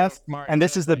the best, and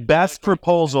this is the best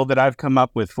proposal that I've come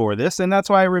up with for this, and that's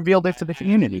why I revealed it to the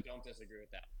community. I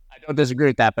don't disagree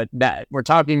with that, but we're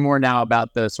talking more now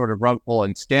about the sort of rug pull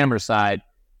and scammer side.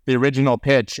 The original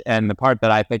pitch and the part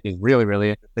that I think is really,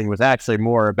 really interesting was actually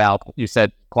more about, you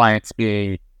said, clients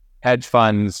being hedge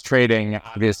funds, trading,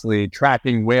 obviously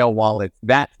tracking whale wallets,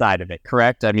 that side of it,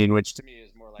 correct? I mean, which to me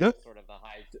is more like sort of the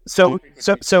high.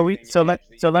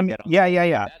 Let me,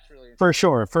 yeah. For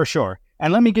sure.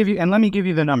 And let me give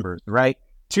you the numbers, right?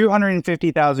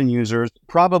 250,000 users,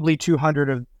 probably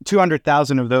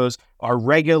 200,000 of those are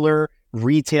regular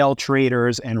retail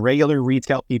traders and regular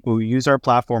retail people who use our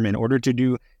platform in order to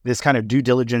do this kind of due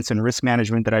diligence and risk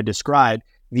management that I described.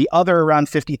 The other around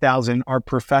 50,000 are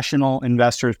professional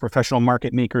investors, professional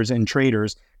market makers, and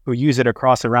traders who use it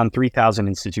across around 3,000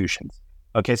 institutions.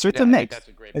 Okay, so it's a mix.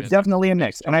 It's definitely a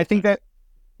mix. And I think that,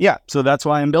 so that's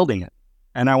why I'm building it.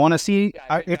 And I want to see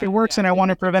if it works, and I want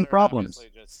to prevent problems.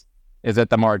 Is at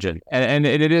the margin. And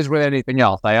it is with anything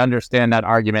else. I understand that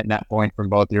argument and that point from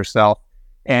both yourself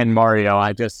and Mario.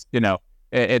 I just,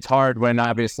 it's hard when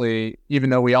obviously, even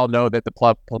though we all know that the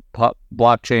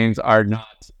blockchains are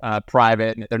not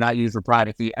private and they're not used for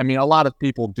privacy. I mean, a lot of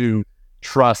people do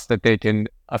trust that they can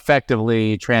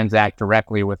effectively transact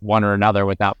directly with one or another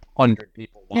without 100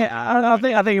 people. Yeah,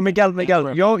 I think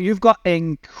Miguel, you've got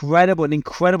an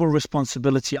incredible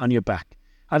responsibility on your back.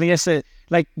 I think it's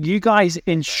like you guys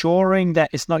ensuring that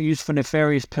it's not used for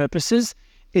nefarious purposes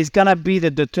is going to be the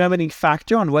determining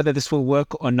factor on whether this will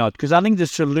work or not. Because I think the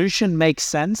solution makes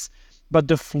sense, but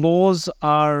the flaws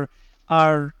are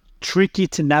tricky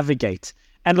to navigate.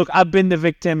 And look, I've been the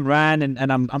victim, Ran,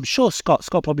 and I'm sure Scott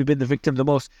probably been the victim the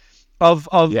most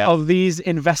of these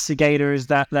investigators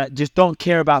that just don't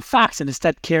care about facts and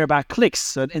instead care about clicks.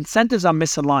 So incentives are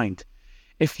misaligned.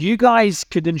 If you guys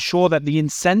could ensure that the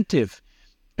incentive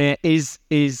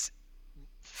is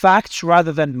facts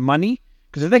rather than money,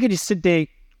 because if they could just sit there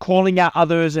calling out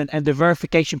others and the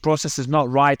verification process is not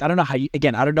right, I don't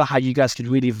know how you guys could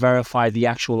really verify the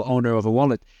actual owner of a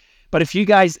wallet. But if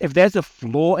there's a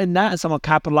flaw in that and someone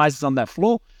capitalizes on that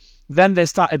flaw, then they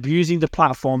start abusing the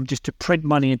platform just to print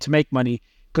money and to make money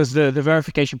because the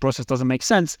verification process doesn't make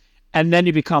sense. And then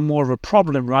you become more of a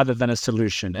problem rather than a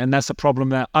solution. And that's a problem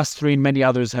that us three and many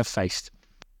others have faced.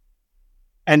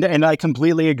 And I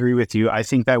completely agree with you. I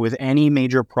think that with any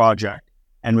major project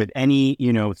and with any,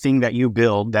 thing that you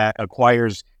build that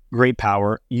acquires great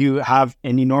power, you have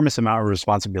an enormous amount of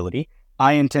responsibility.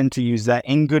 I intend to use that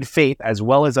in good faith as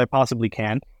well as I possibly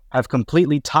can. I've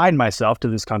completely tied myself to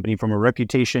this company from a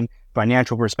reputation,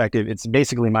 financial perspective. It's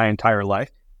basically my entire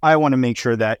life. I want to make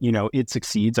sure that, it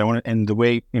succeeds. And the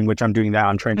way in which I'm doing that,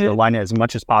 I'm trying to align it as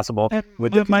much as possible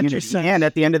with the community. And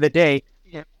at the end of the day,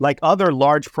 like other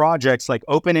large projects like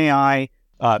OpenAI,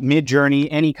 Midjourney,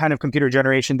 any kind of computer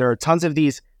generation, there are tons of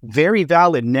these very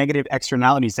valid negative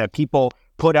externalities that people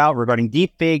put out regarding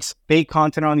deep fakes, fake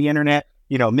content on the internet.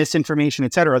 misinformation,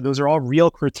 etc. Those are all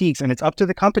real critiques, and it's up to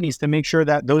the companies to make sure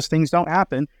that those things don't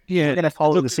happen. Yeah, they're going to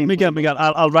follow the same. Miguel,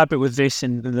 I'll wrap it with this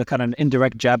and the kind of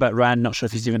indirect jab at Rand. Not sure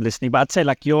if he's even listening, but I'd say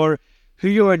like who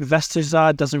your investors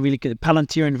are doesn't really get.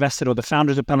 Palantir invested or the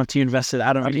founders of Palantir invested.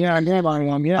 I don't really. Yeah.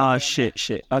 Oh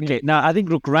shit. Okay, now I think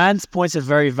look, Rand's points are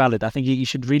very valid. I think you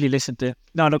should really listen to.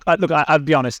 No, look, I'll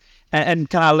be honest, and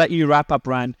can I let you wrap up,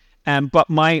 Rand? But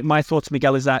my thoughts,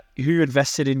 Miguel, is that who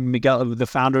invested in Miguel, the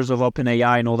founders of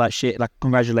OpenAI and all that shit, like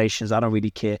congratulations, I don't really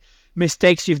care.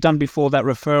 Mistakes you've done before, that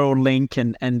referral link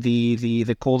and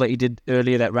the call that you did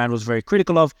earlier that Rand was very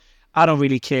critical of, I don't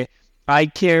really care. I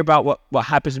care about what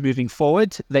happens moving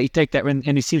forward, that you take that, and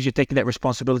it seems you're taking that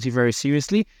responsibility very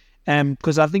seriously.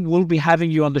 Because I think we'll be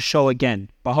having you on the show again,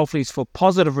 but hopefully it's for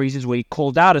positive reasons where you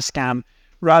called out a scam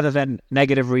rather than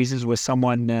negative reasons where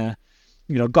someone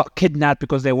got kidnapped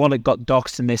because their wallet got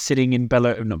doxxed and they're sitting in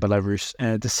Belarus.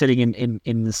 They're sitting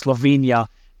in Slovenia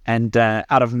and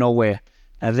out of nowhere,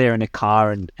 they're in a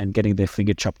car and getting their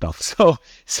finger chopped off. So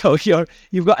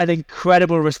you've got an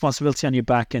incredible responsibility on your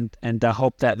back, and I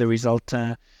hope that the result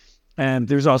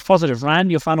is positive.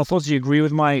 Rand, your final thoughts? Do you agree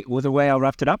with the way I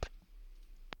wrapped it up?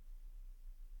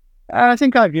 I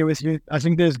think I agree with you. I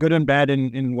think there's good and bad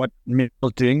in what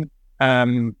Miguel's doing.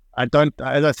 I don't,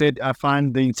 as I said, I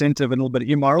find the incentive a little bit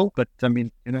immoral, but I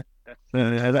mean,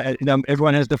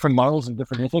 everyone has different morals and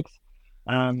different ethics.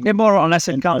 Immoral, unless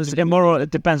it comes immoral, it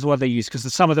depends what they use,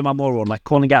 because some of them are moral, like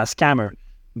calling out a scammer,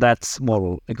 that's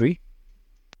moral. Agree?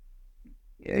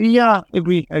 Yeah,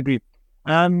 agree.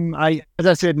 As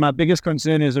I said, my biggest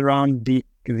concern is around the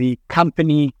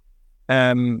company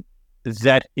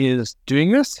that is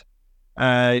doing this.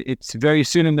 It's very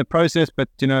soon in the process, but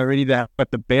already they have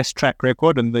got the best track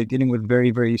record, and they're dealing with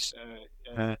very, very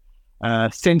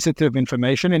sensitive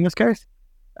information in this case.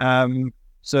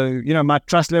 So my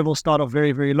trust levels start off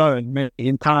very, very low, and maybe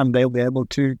in time they'll be able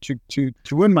to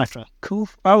win my trust. Cool.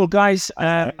 All right, well, guys,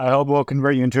 I hope we'll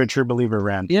convert you into a true believer,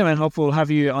 Rand. Yeah, man. Hope we'll have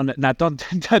you on it. Now, don't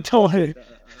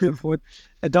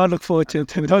look forward to it.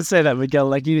 Don't say that, Miguel.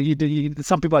 Like you,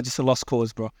 some people are just a lost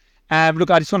cause, bro.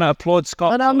 Look, I just want to applaud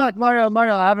Scott. No, I'm not Mario.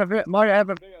 I have a very open mind.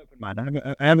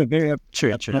 I have a very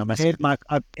true.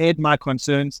 I've aired my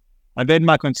concerns. I believe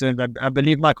my concerns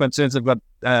have got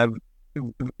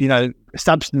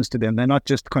substance to them. They're not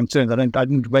just concerns. I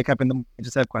didn't wake up in the morning and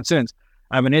just have concerns.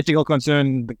 I have an ethical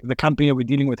concern. The company that we're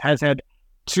dealing with has had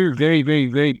two very, very,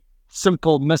 very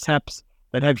simple mishaps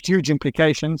that have huge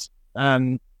implications.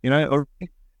 And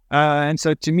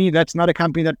so to me, that's not a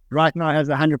company that right now has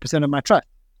 100% of my trust.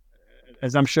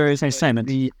 As I'm sure is the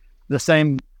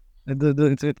same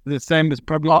as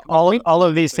probably all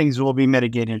of these things will be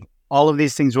mitigated. All of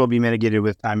these things will be mitigated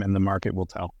with time, and the market will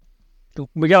tell.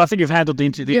 Miguel, I think you've handled the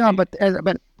interview. Yeah,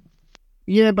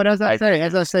 but as I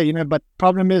say, but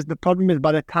problem is by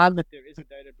the time that there is a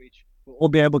data breach, we'll all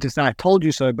be able to say, "I told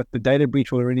you so," but the data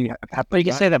breach will already happen. But you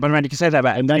can say that, but Randy, you can say that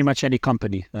about pretty much any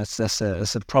company. That's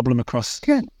a problem across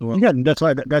the world. Yeah, that's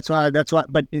why.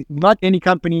 But not any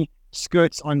company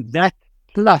skirts on that.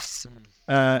 Plus,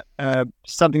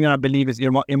 something that I believe is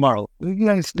immoral.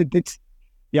 None.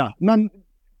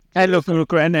 Hey, look,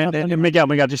 and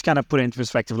Miguel, just kind of put it into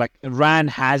perspective. Like, Rand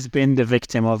has been the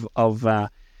victim of a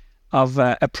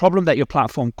problem that your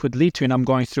platform could lead to, and I'm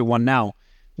going through one now,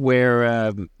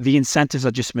 where the incentives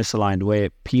are just misaligned,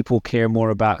 where people care more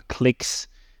about clicks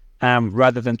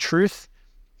rather than truth.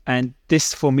 And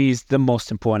this, for me, is the most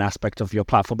important aspect of your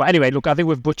platform. But anyway, look, I think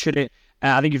we've butchered it.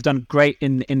 I think you've done great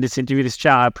in this interview, this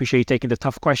chat. I appreciate you taking the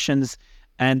tough questions.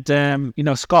 And,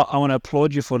 Scott, I want to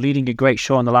applaud you for leading a great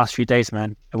show in the last few days,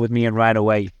 man, with me and Right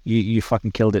Away. You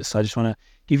fucking killed it. So I just want to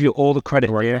give you all the credit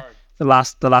here. The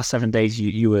last 7 days,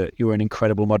 you were an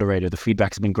incredible moderator. The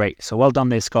feedback's been great. So well done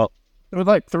there, Scott. It was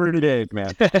like 30 days,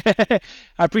 man. I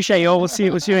appreciate you all. We'll see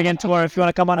you again tomorrow if you want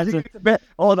to come on.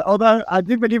 Although I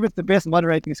do believe it's the best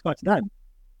moderating Scott's done.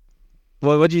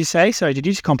 Well, what did you say? Sorry, did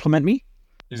you just compliment me?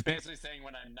 He's basically saying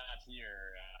when I'm not here,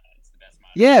 it's the best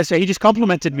moderator. Yeah, so he just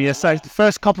complimented me. That's the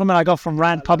first compliment I got from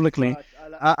Rand publicly.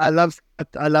 I love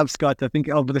Scott. I think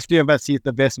of the three of us, he's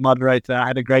the best moderator. I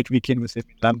had a great weekend with him.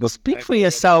 Speak for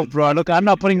yourself, bro. Look, I'm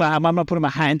not putting my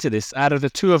hand into this. Out of the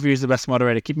two of you, he's the best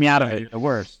moderator. Keep me out of it. The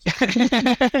worst.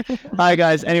 All right,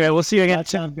 guys. Anyway, we'll see you again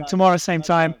tomorrow, same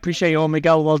time. Appreciate you all,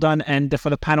 Miguel. Well done. And for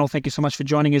the panel, thank you so much for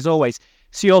joining as always.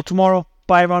 See you all tomorrow.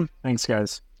 Bye, everyone. Thanks,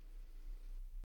 guys.